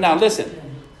 So now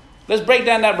listen. Let's break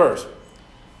down that verse.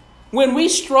 When we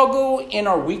struggle in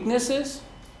our weaknesses,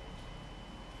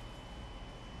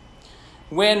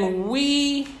 when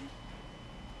we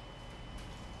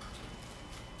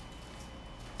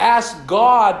ask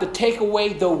God to take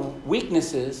away the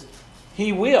weaknesses,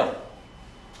 he will.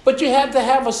 But you have to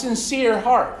have a sincere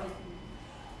heart.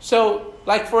 So,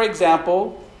 like for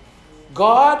example,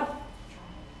 God,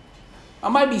 I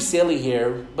might be silly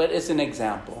here, but it's an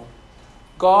example.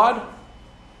 God,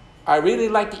 I really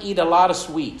like to eat a lot of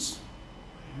sweets.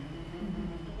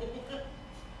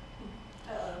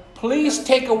 Please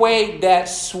take away that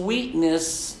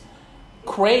sweetness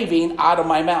craving out of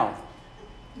my mouth.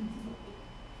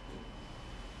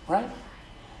 Right?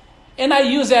 And I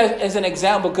use that as an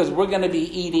example because we're going to be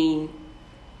eating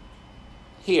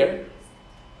here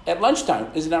at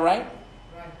lunchtime. Isn't that right?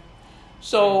 Right.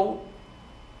 So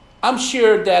I'm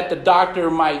sure that the doctor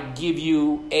might give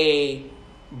you a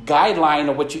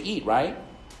guideline of what you eat, right?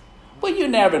 But you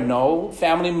never know.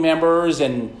 Family members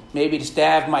and maybe the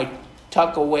staff might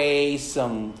tuck away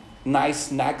some nice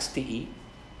snacks to eat.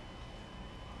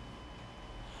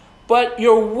 But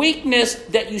your weakness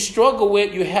that you struggle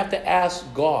with, you have to ask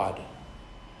God.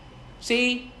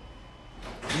 See,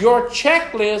 your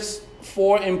checklist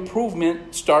for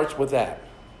improvement starts with that.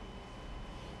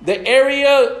 The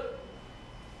area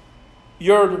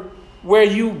where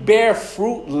you bear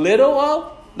fruit little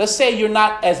of, let's say you're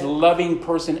not as loving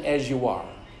person as you are.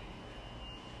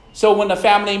 So when a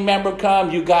family member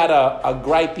comes, you got a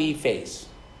gripey face.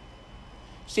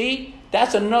 See,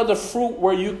 that's another fruit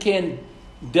where you can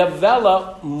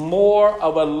develop more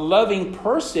of a loving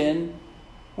person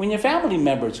when your family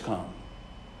members come.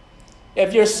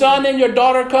 If your son and your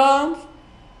daughter comes,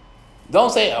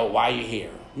 don't say, oh, why are you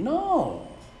here? No.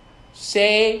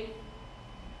 Say,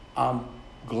 I'm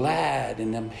glad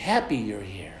and I'm happy you're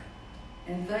here.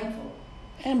 And thankful.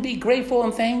 And be grateful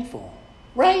and thankful.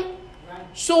 Right? Right.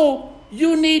 So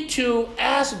you need to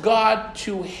ask God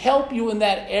to help you in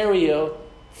that area.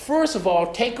 First of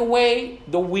all, take away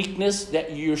the weakness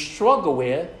that you struggle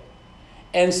with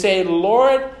and say,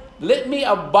 Lord, let me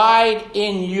abide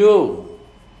in you.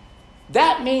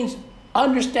 That means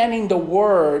understanding the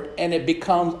word and it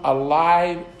becomes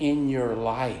alive in your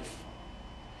life.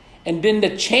 And then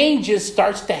the changes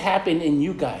starts to happen in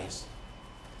you guys.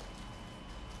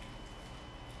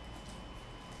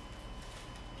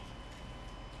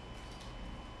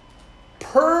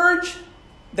 Purge,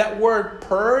 that word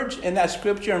purge in that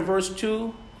scripture in verse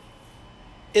 2,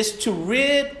 is to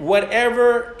rid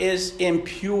whatever is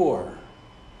impure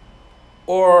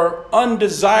or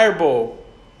undesirable,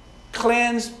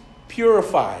 cleanse,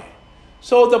 purify.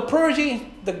 So the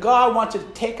purging, the God wants to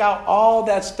take out all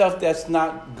that stuff that's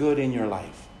not good in your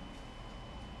life.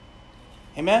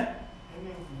 Amen?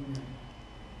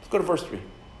 Let's go to verse 3.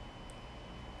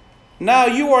 Now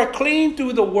you are clean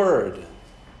through the word.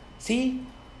 See,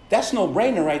 that's no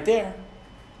brainer right there.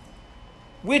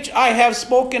 Which I have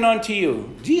spoken unto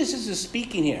you. Jesus is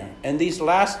speaking here. And these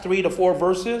last 3 to 4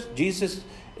 verses, Jesus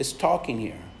is talking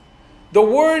here. The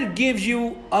word gives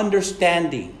you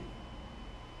understanding.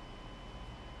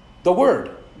 The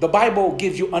word, the Bible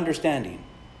gives you understanding.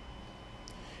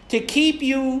 To keep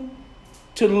you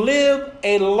to live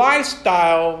a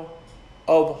lifestyle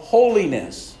of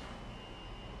holiness.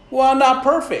 Well, not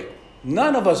perfect.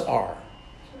 None of us are.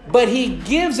 But he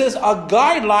gives us a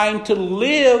guideline to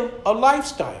live a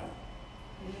lifestyle.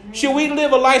 Should we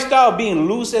live a lifestyle of being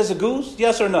loose as a goose?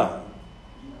 Yes or no?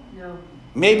 No.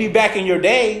 Maybe back in your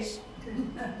days.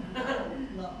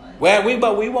 But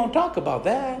we won't talk about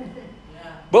that.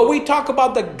 But we talk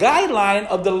about the guideline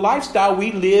of the lifestyle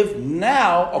we live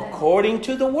now according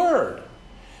to the word.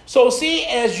 So see,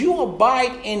 as you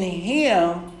abide in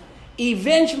him,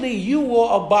 eventually you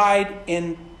will abide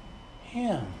in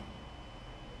him.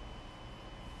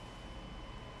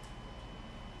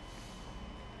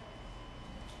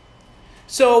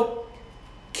 So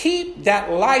keep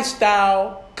that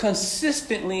lifestyle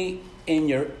consistently in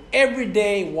your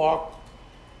everyday walk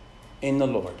in the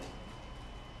Lord.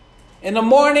 In the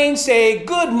morning, say,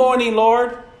 good morning,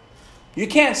 Lord. You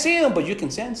can't see him, but you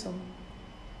can sense him.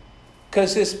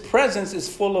 Because his presence is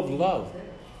full of love.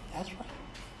 That's right.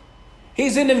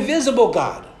 He's an invisible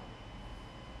God.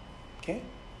 Okay?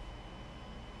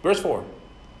 Verse 4.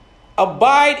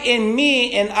 Abide in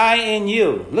me and I in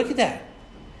you. Look at that.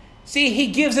 See, he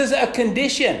gives us a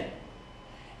condition.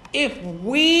 If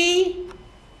we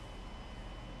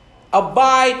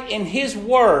abide in his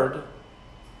word,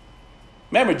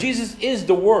 remember, Jesus is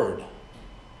the word.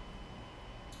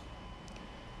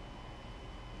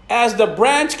 As the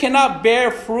branch cannot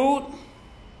bear fruit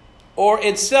or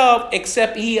itself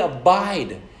except he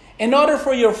abide. In order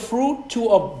for your fruit to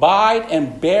abide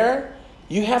and bear,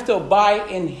 you have to abide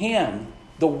in him,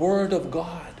 the word of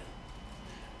God.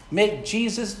 Make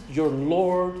Jesus your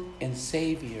Lord and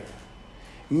Savior.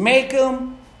 Make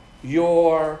him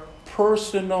your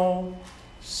personal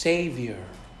Savior.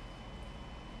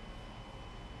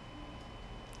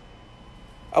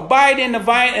 Abide in the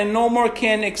vine, and no more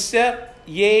can except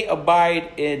ye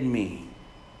abide in me.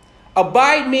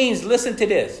 Abide means, listen to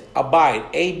this. Abide,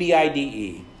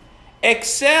 A-B-I-D-E.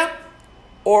 Accept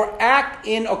or act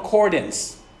in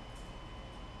accordance.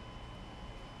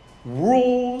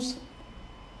 Rules,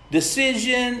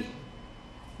 decision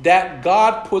that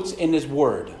God puts in his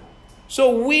word.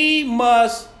 So we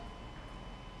must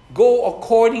go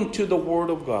according to the word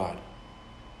of God.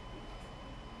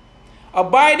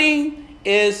 Abiding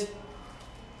is,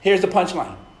 here's the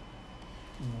punchline.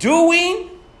 Doing,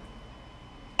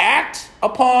 act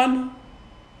upon,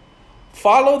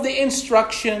 follow the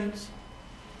instructions,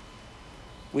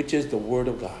 which is the word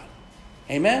of God.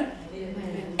 Amen?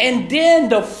 Amen. And then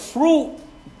the fruit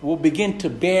will begin to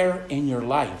bear in your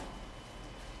life.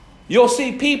 You'll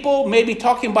see people maybe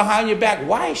talking behind your back.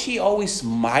 Why is she always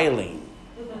smiling?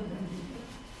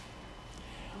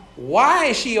 Why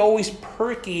is she always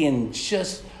perky and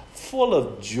just full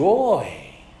of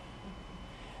joy?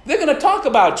 They're going to talk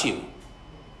about you.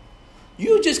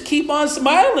 You just keep on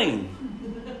smiling.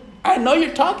 I know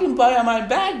you're talking behind my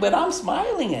back, but I'm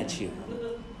smiling at you.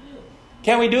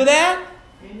 Can we do that?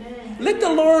 Amen. Let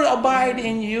the Lord abide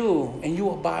in you, and you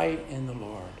abide in the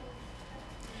Lord.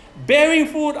 Bearing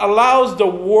fruit allows the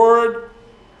word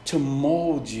to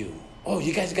mold you. Oh,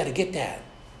 you guys got to get that.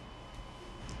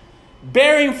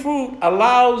 Bearing fruit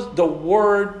allows the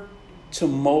word to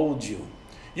mold you.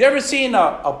 You ever seen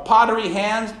a pottery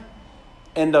hand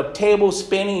and the table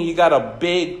spinning and you got a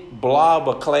big blob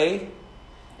of clay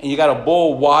and you got a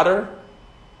bowl of water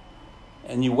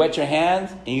and you wet your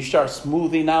hands and you start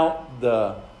smoothing out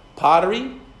the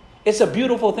pottery? It's a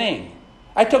beautiful thing.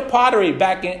 I took pottery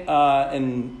back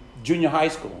in junior high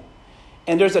school.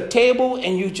 And there's a table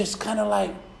and you just kind of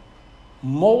like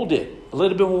mold it. A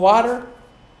little bit of water.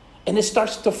 And it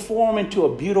starts to form into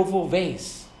a beautiful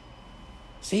vase.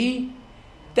 See?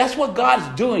 That's what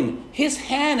God's doing. His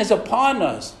hand is upon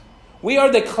us. We are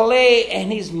the clay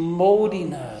and he's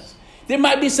molding us. There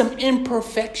might be some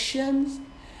imperfections,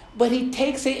 but he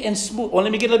takes it and smooth. Well,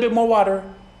 let me get a little bit more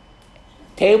water.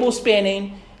 Table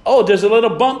spinning. Oh, there's a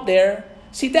little bump there.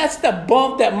 See, that's the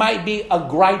bump that might be a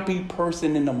gripey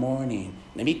person in the morning.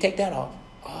 Let me take that off.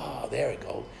 Oh, there it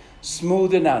goes.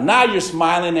 Smooth it out. Now you're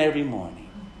smiling every morning.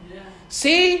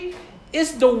 See,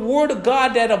 it's the word of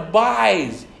God that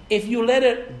abides. If you let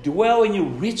it dwell in you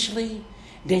richly,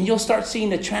 then you'll start seeing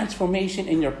the transformation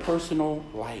in your personal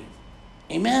life.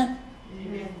 Amen?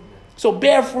 Amen. So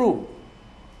bear fruit.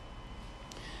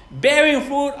 Bearing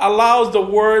fruit allows the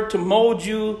word to mold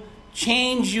you,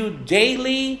 change you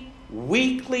daily,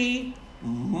 weekly,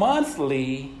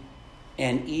 monthly,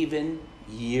 and even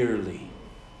yearly.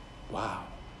 Wow.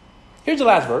 Here's the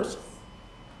last verse.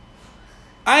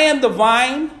 I am the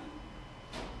vine,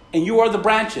 and you are the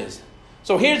branches.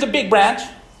 So here's a big branch,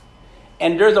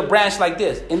 and there's a branch like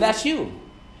this, and that's you.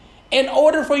 In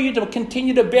order for you to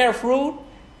continue to bear fruit,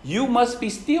 you must be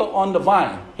still on the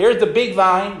vine. Here's the big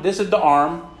vine, this is the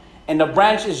arm, and the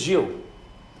branch is you.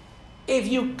 If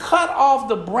you cut off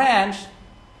the branch,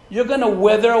 you're going to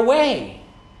wither away.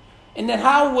 And then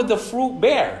how would the fruit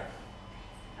bear?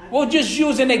 We'll just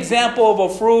use an example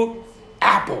of a fruit,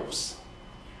 apples.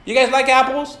 You guys like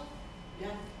apples? Yeah.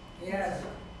 Yes.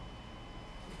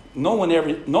 No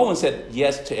one said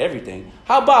yes to everything.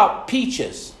 How about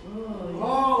peaches?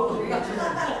 Oh,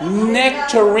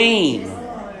 Nectarine.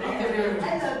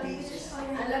 I love peaches.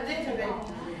 I love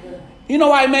nectarine. You know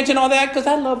why I mention all that? Because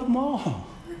I love them all.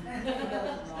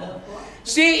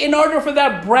 See, in order for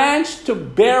that branch to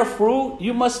bear fruit,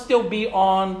 you must still be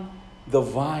on the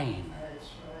vine.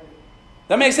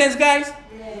 That makes sense, guys?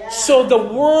 Yeah. So the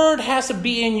word has to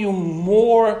be in you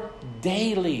more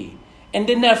daily. And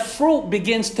then that fruit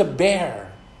begins to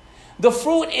bear. The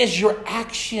fruit is your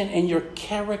action and your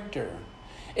character.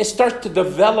 It starts to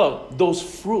develop those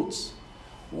fruits.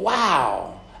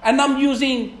 Wow. And I'm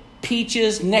using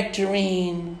peaches,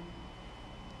 nectarine,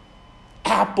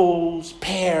 apples,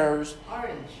 pears,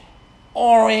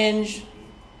 orange,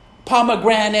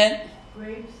 pomegranate,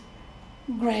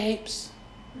 grapes,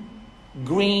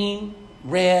 green,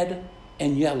 red,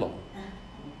 and yellow.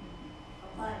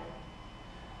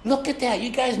 Look at that.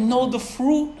 You guys know the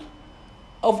fruit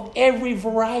of every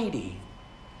variety.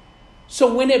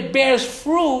 So when it bears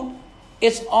fruit,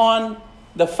 it's on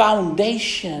the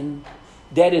foundation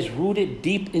that is rooted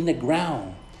deep in the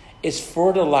ground. It's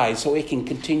fertilized so it can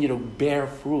continue to bear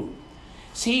fruit.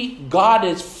 See, God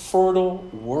is fertile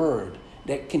word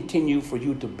that continue for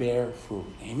you to bear fruit.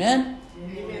 Amen?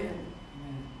 Amen.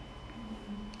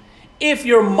 If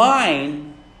your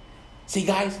mind, see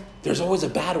guys, there's always a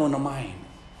battle in the mind.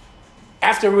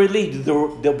 After relief,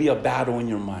 there'll be a battle in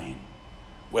your mind.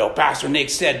 Well, Pastor Nick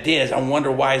said this. I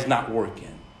wonder why it's not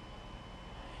working.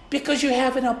 Because you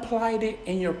haven't applied it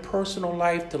in your personal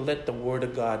life to let the word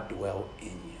of God dwell in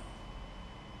you.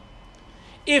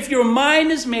 If your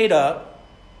mind is made up,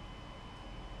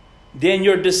 then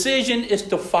your decision is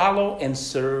to follow and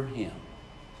serve him.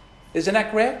 Isn't that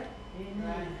correct?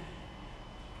 Amen.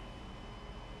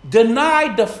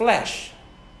 Deny the flesh.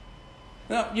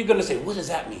 Now, you're going to say, what does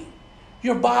that mean?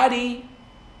 Your body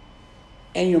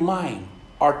and your mind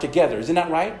are together. Isn't that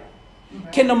right?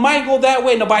 Right. Can the mind go that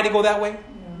way and the body go that way?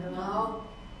 No.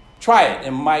 Try it.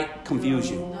 It might confuse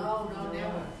you. No,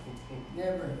 never.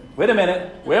 Never. Wait a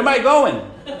minute. Where am I going?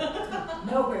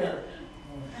 Nowhere.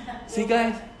 See,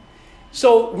 guys?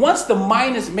 So once the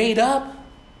mind is made up,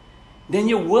 then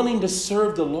you're willing to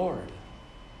serve the Lord.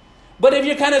 But if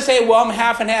you kind of say, well, I'm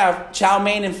half and half, chow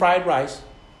mein and fried rice.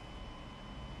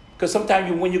 Because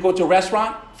sometimes when you go to a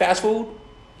restaurant, fast food,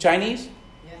 Chinese,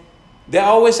 they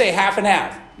always say half and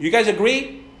half. You guys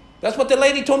agree? That's what the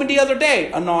lady told me the other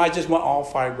day. Oh, no, I just want all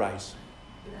fried rice.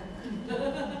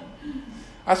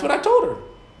 That's what I told her.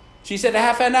 She said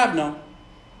half and half, no.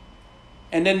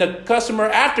 And then the customer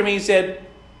after me said,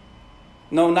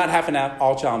 no, not half and half,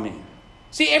 all chow mein.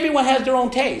 See, everyone has their own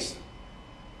taste.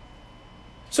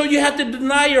 So you have to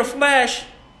deny your flesh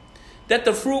that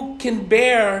the fruit can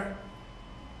bear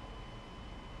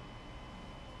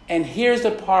And here's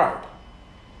the part.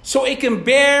 So it can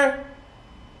bear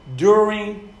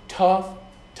during tough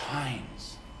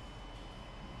times.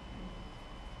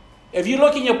 If you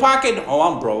look in your pocket, oh,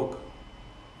 I'm broke.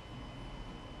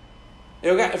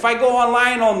 If I go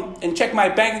online and check my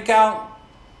bank account,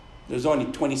 there's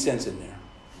only 20 cents in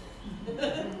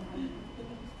there.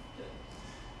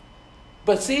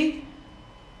 But see,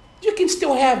 you can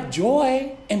still have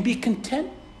joy and be content.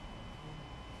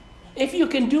 If you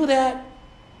can do that,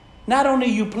 not only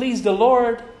you please the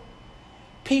Lord,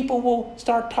 people will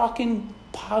start talking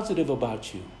positive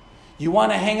about you. You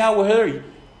want to hang out with her,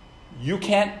 you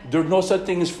can't, there's no such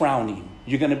thing as frowning.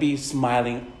 You're going to be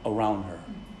smiling around her,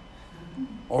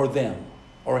 or them,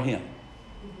 or him.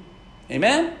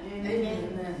 Amen?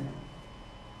 Amen.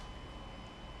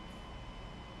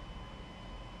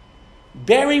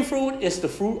 Bearing fruit is the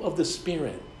fruit of the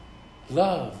Spirit.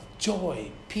 Love,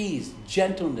 joy, peace,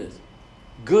 gentleness,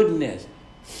 goodness,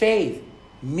 faith,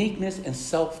 meekness, and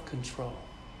self-control.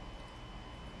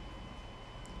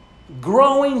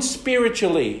 Growing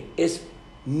spiritually is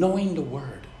knowing the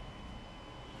Word.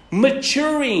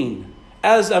 Maturing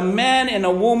as a man and a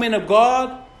woman of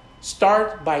God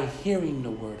start by hearing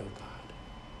the Word of God.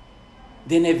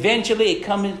 Then eventually it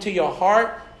comes into your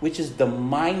heart, which is the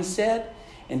mindset,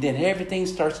 and then everything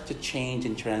starts to change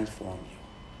and transform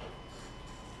you.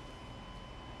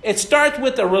 It starts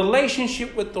with a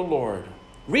relationship with the Lord.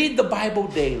 Read the Bible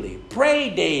daily. Pray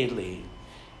daily.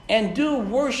 And do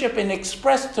worship and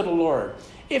express to the Lord.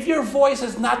 If your voice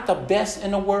is not the best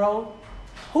in the world,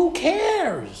 who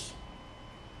cares?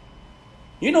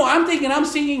 You know, I'm thinking I'm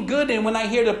singing good, and when I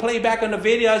hear the playback on the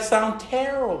video, I sound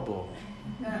terrible.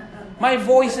 My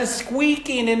voice is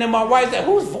squeaking, and then my wife said,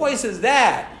 whose voice is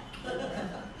that?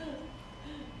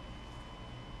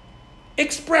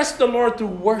 Express the Lord through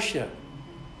worship.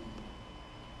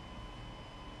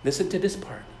 Listen to this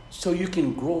part so you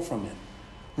can grow from it.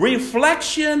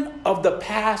 Reflection of the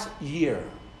past year.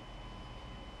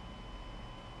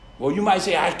 Well, you might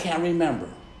say, I can't remember.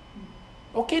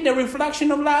 Okay, the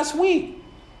reflection of last week.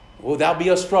 Well, that'll be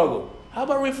a struggle. How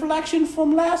about reflection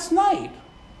from last night?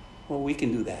 Well, we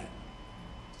can do that.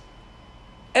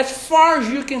 As far as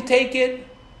you can take it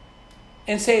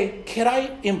and say, can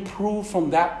I improve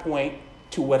from that point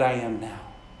to what I am now?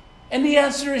 And the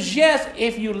answer is yes,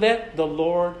 if you let the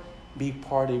Lord be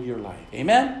part of your life.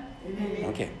 Amen? Amen.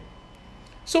 Okay.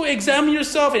 So examine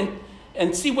yourself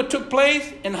and see what took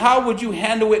place, and how would you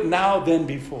handle it now than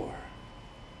before.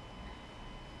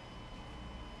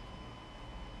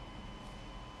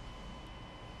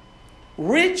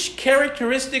 Rich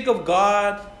characteristic of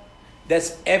God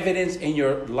that's evidence in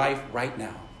your life right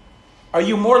now. Are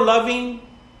you more loving?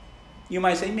 You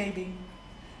might say maybe.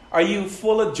 Are you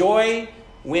full of joy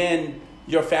when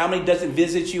your family doesn't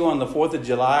visit you on the 4th of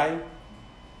July?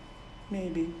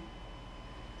 Maybe.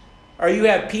 Are you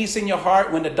at peace in your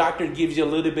heart when the doctor gives you a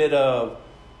little bit of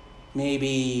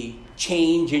maybe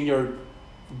change in your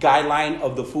guideline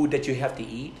of the food that you have to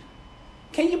eat?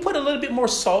 Can you put a little bit more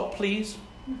salt, please?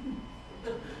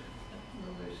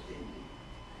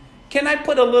 Can I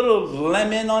put a little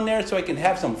lemon on there so I can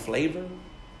have some flavor?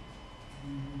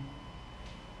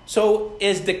 So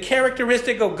is the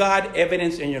characteristic of God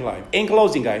evidence in your life? In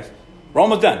closing, guys, we're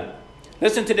almost done.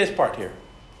 Listen to this part here.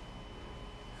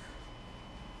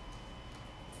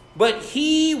 But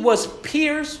he was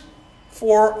pierced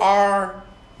for our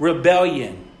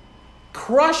rebellion,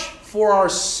 crushed for our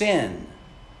sin.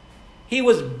 He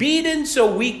was beaten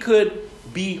so we could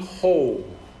be whole.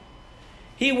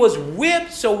 He was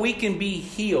whipped so we can be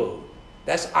healed.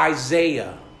 That's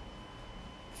Isaiah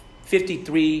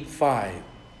 53:5.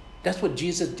 That's what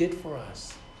Jesus did for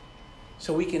us.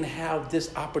 So we can have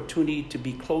this opportunity to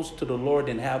be close to the Lord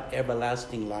and have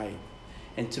everlasting life,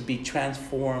 and to be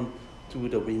transformed through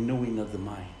the renewing of the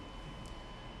mind.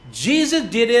 Jesus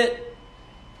did it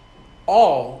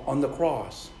all on the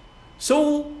cross.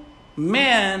 So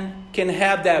man can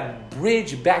have that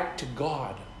bridge back to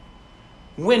God.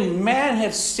 When man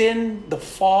has sinned, the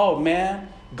fall of man,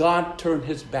 God turned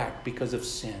his back because of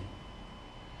sin.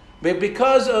 But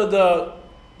because of the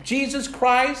Jesus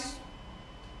Christ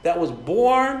that was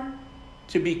born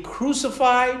to be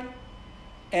crucified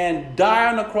and die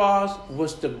on the cross,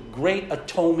 was the great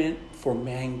atonement for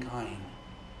mankind.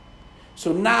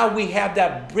 So now we have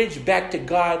that bridge back to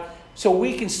God, so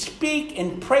we can speak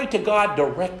and pray to God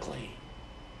directly.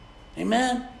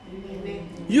 Amen? Amen.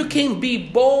 You can be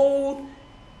bold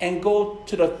and go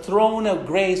to the throne of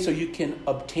grace so you can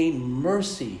obtain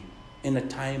mercy in the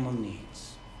time of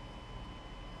needs.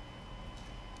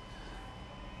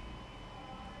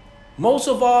 Most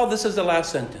of all, this is the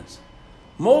last sentence.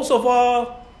 Most of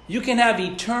all, you can have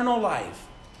eternal life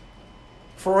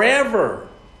forevermore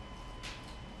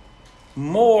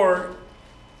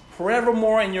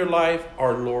in your life,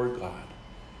 our Lord God.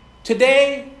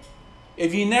 Today,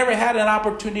 if you never had an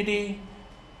opportunity,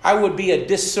 I would be a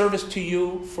disservice to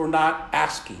you for not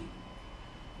asking.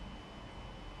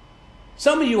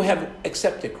 Some of you have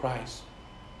accepted Christ,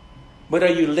 but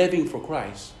are you living for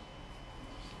Christ?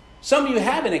 Some of you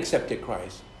haven't accepted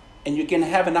Christ, and you can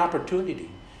have an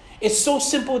opportunity. It's so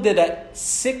simple that a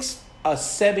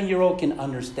 7-year-old can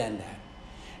understand that.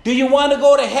 Do you want to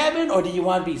go to heaven, or do you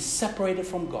want to be separated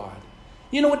from God?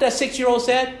 You know what that 6-year-old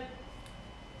said?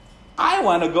 I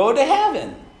want to go to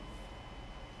heaven.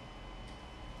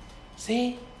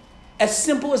 See? As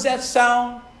simple as that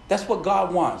sounds, that's what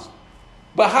God wants.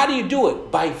 But how do you do it?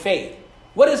 By faith.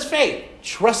 What is faith?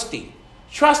 Trusting.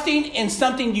 Trusting in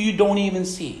something you don't even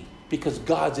see, because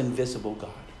God's invisible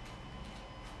God.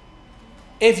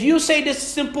 If you say this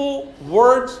simple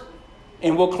words,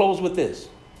 and we'll close with this.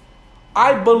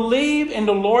 I believe in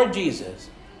the Lord Jesus.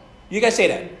 You guys say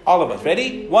that. All of us.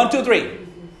 Ready? 1, 2, 3.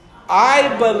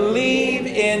 I believe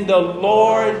in the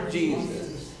Lord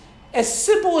Jesus. As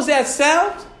simple as that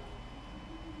sounds,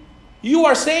 you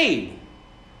are saved.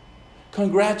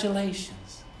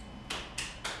 Congratulations.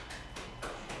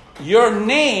 Your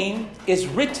name is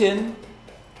written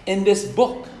in this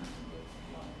book.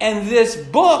 And this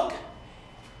book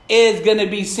is going to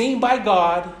be seen by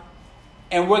God.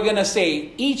 And we're going to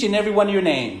say each and every one of your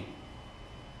name.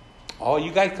 Oh,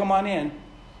 you guys come on in.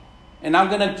 And I'm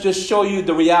going to just show you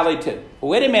the reality.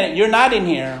 Wait a minute, you're not in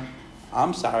here.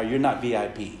 I'm sorry, you're not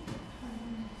VIP.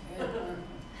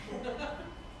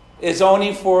 It's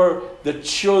only for the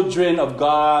children of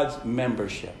God's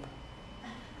membership.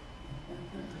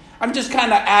 I'm just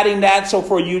kind of adding that so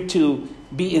for you to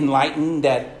be enlightened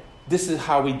that this is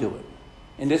how we do it.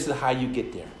 And this is how you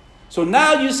get there. So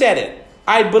now you said it.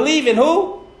 I believe in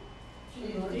who?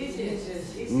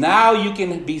 Jesus. Now you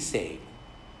can be saved.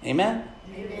 Amen?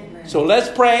 Amen. So let's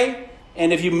pray.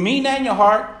 And if you mean that in your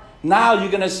heart, now you're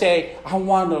going to say, I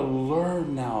want to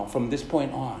learn now from this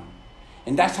point on.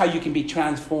 And that's how you can be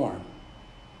transformed.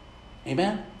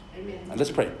 Amen? Amen. Now let's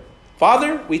pray.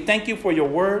 Father, we thank you for your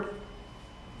word.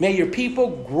 May your people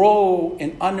grow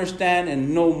and understand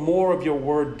and know more of your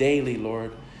word daily,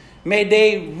 Lord. May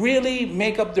they really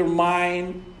make up their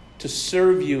mind to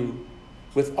serve you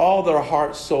with all their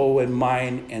heart, soul, and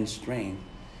mind and strength.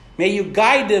 May you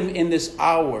guide them in this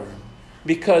hour,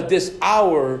 because this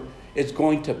hour is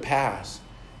going to pass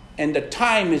and the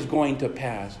time is going to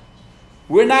pass.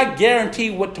 We're not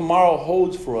guaranteed what tomorrow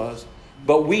holds for us,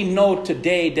 but we know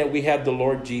today that we have the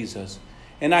Lord Jesus.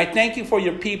 And I thank you for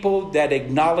your people that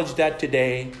acknowledge that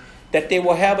today, that they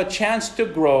will have a chance to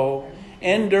grow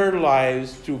in their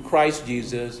lives through Christ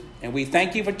Jesus. And we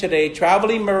thank you for today,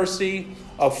 traveling mercy,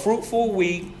 a fruitful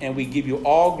week, and we give you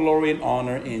all glory and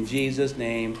honor in Jesus'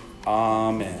 name.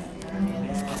 Amen.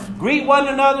 Amen. Greet one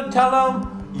another. Tell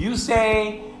them, you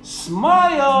say,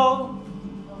 smile.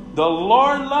 The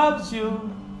Lord loves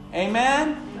you.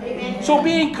 Amen. Amen. So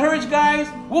be encouraged, guys.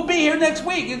 We'll be here next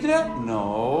week, isn't it?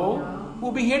 No.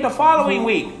 We'll be here the following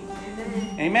week.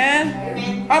 Amen.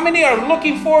 Amen. How many are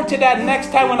looking forward to that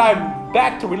next time when I'm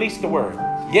back to release the word?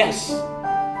 Yes.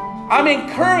 I'm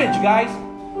encouraged, guys.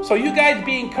 So you guys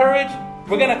be encouraged.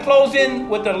 We're going to close in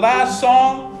with the last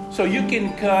song so you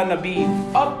can kind of be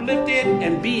uplifted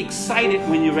and be excited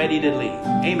when you're ready to leave.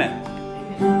 Amen.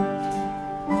 Amen.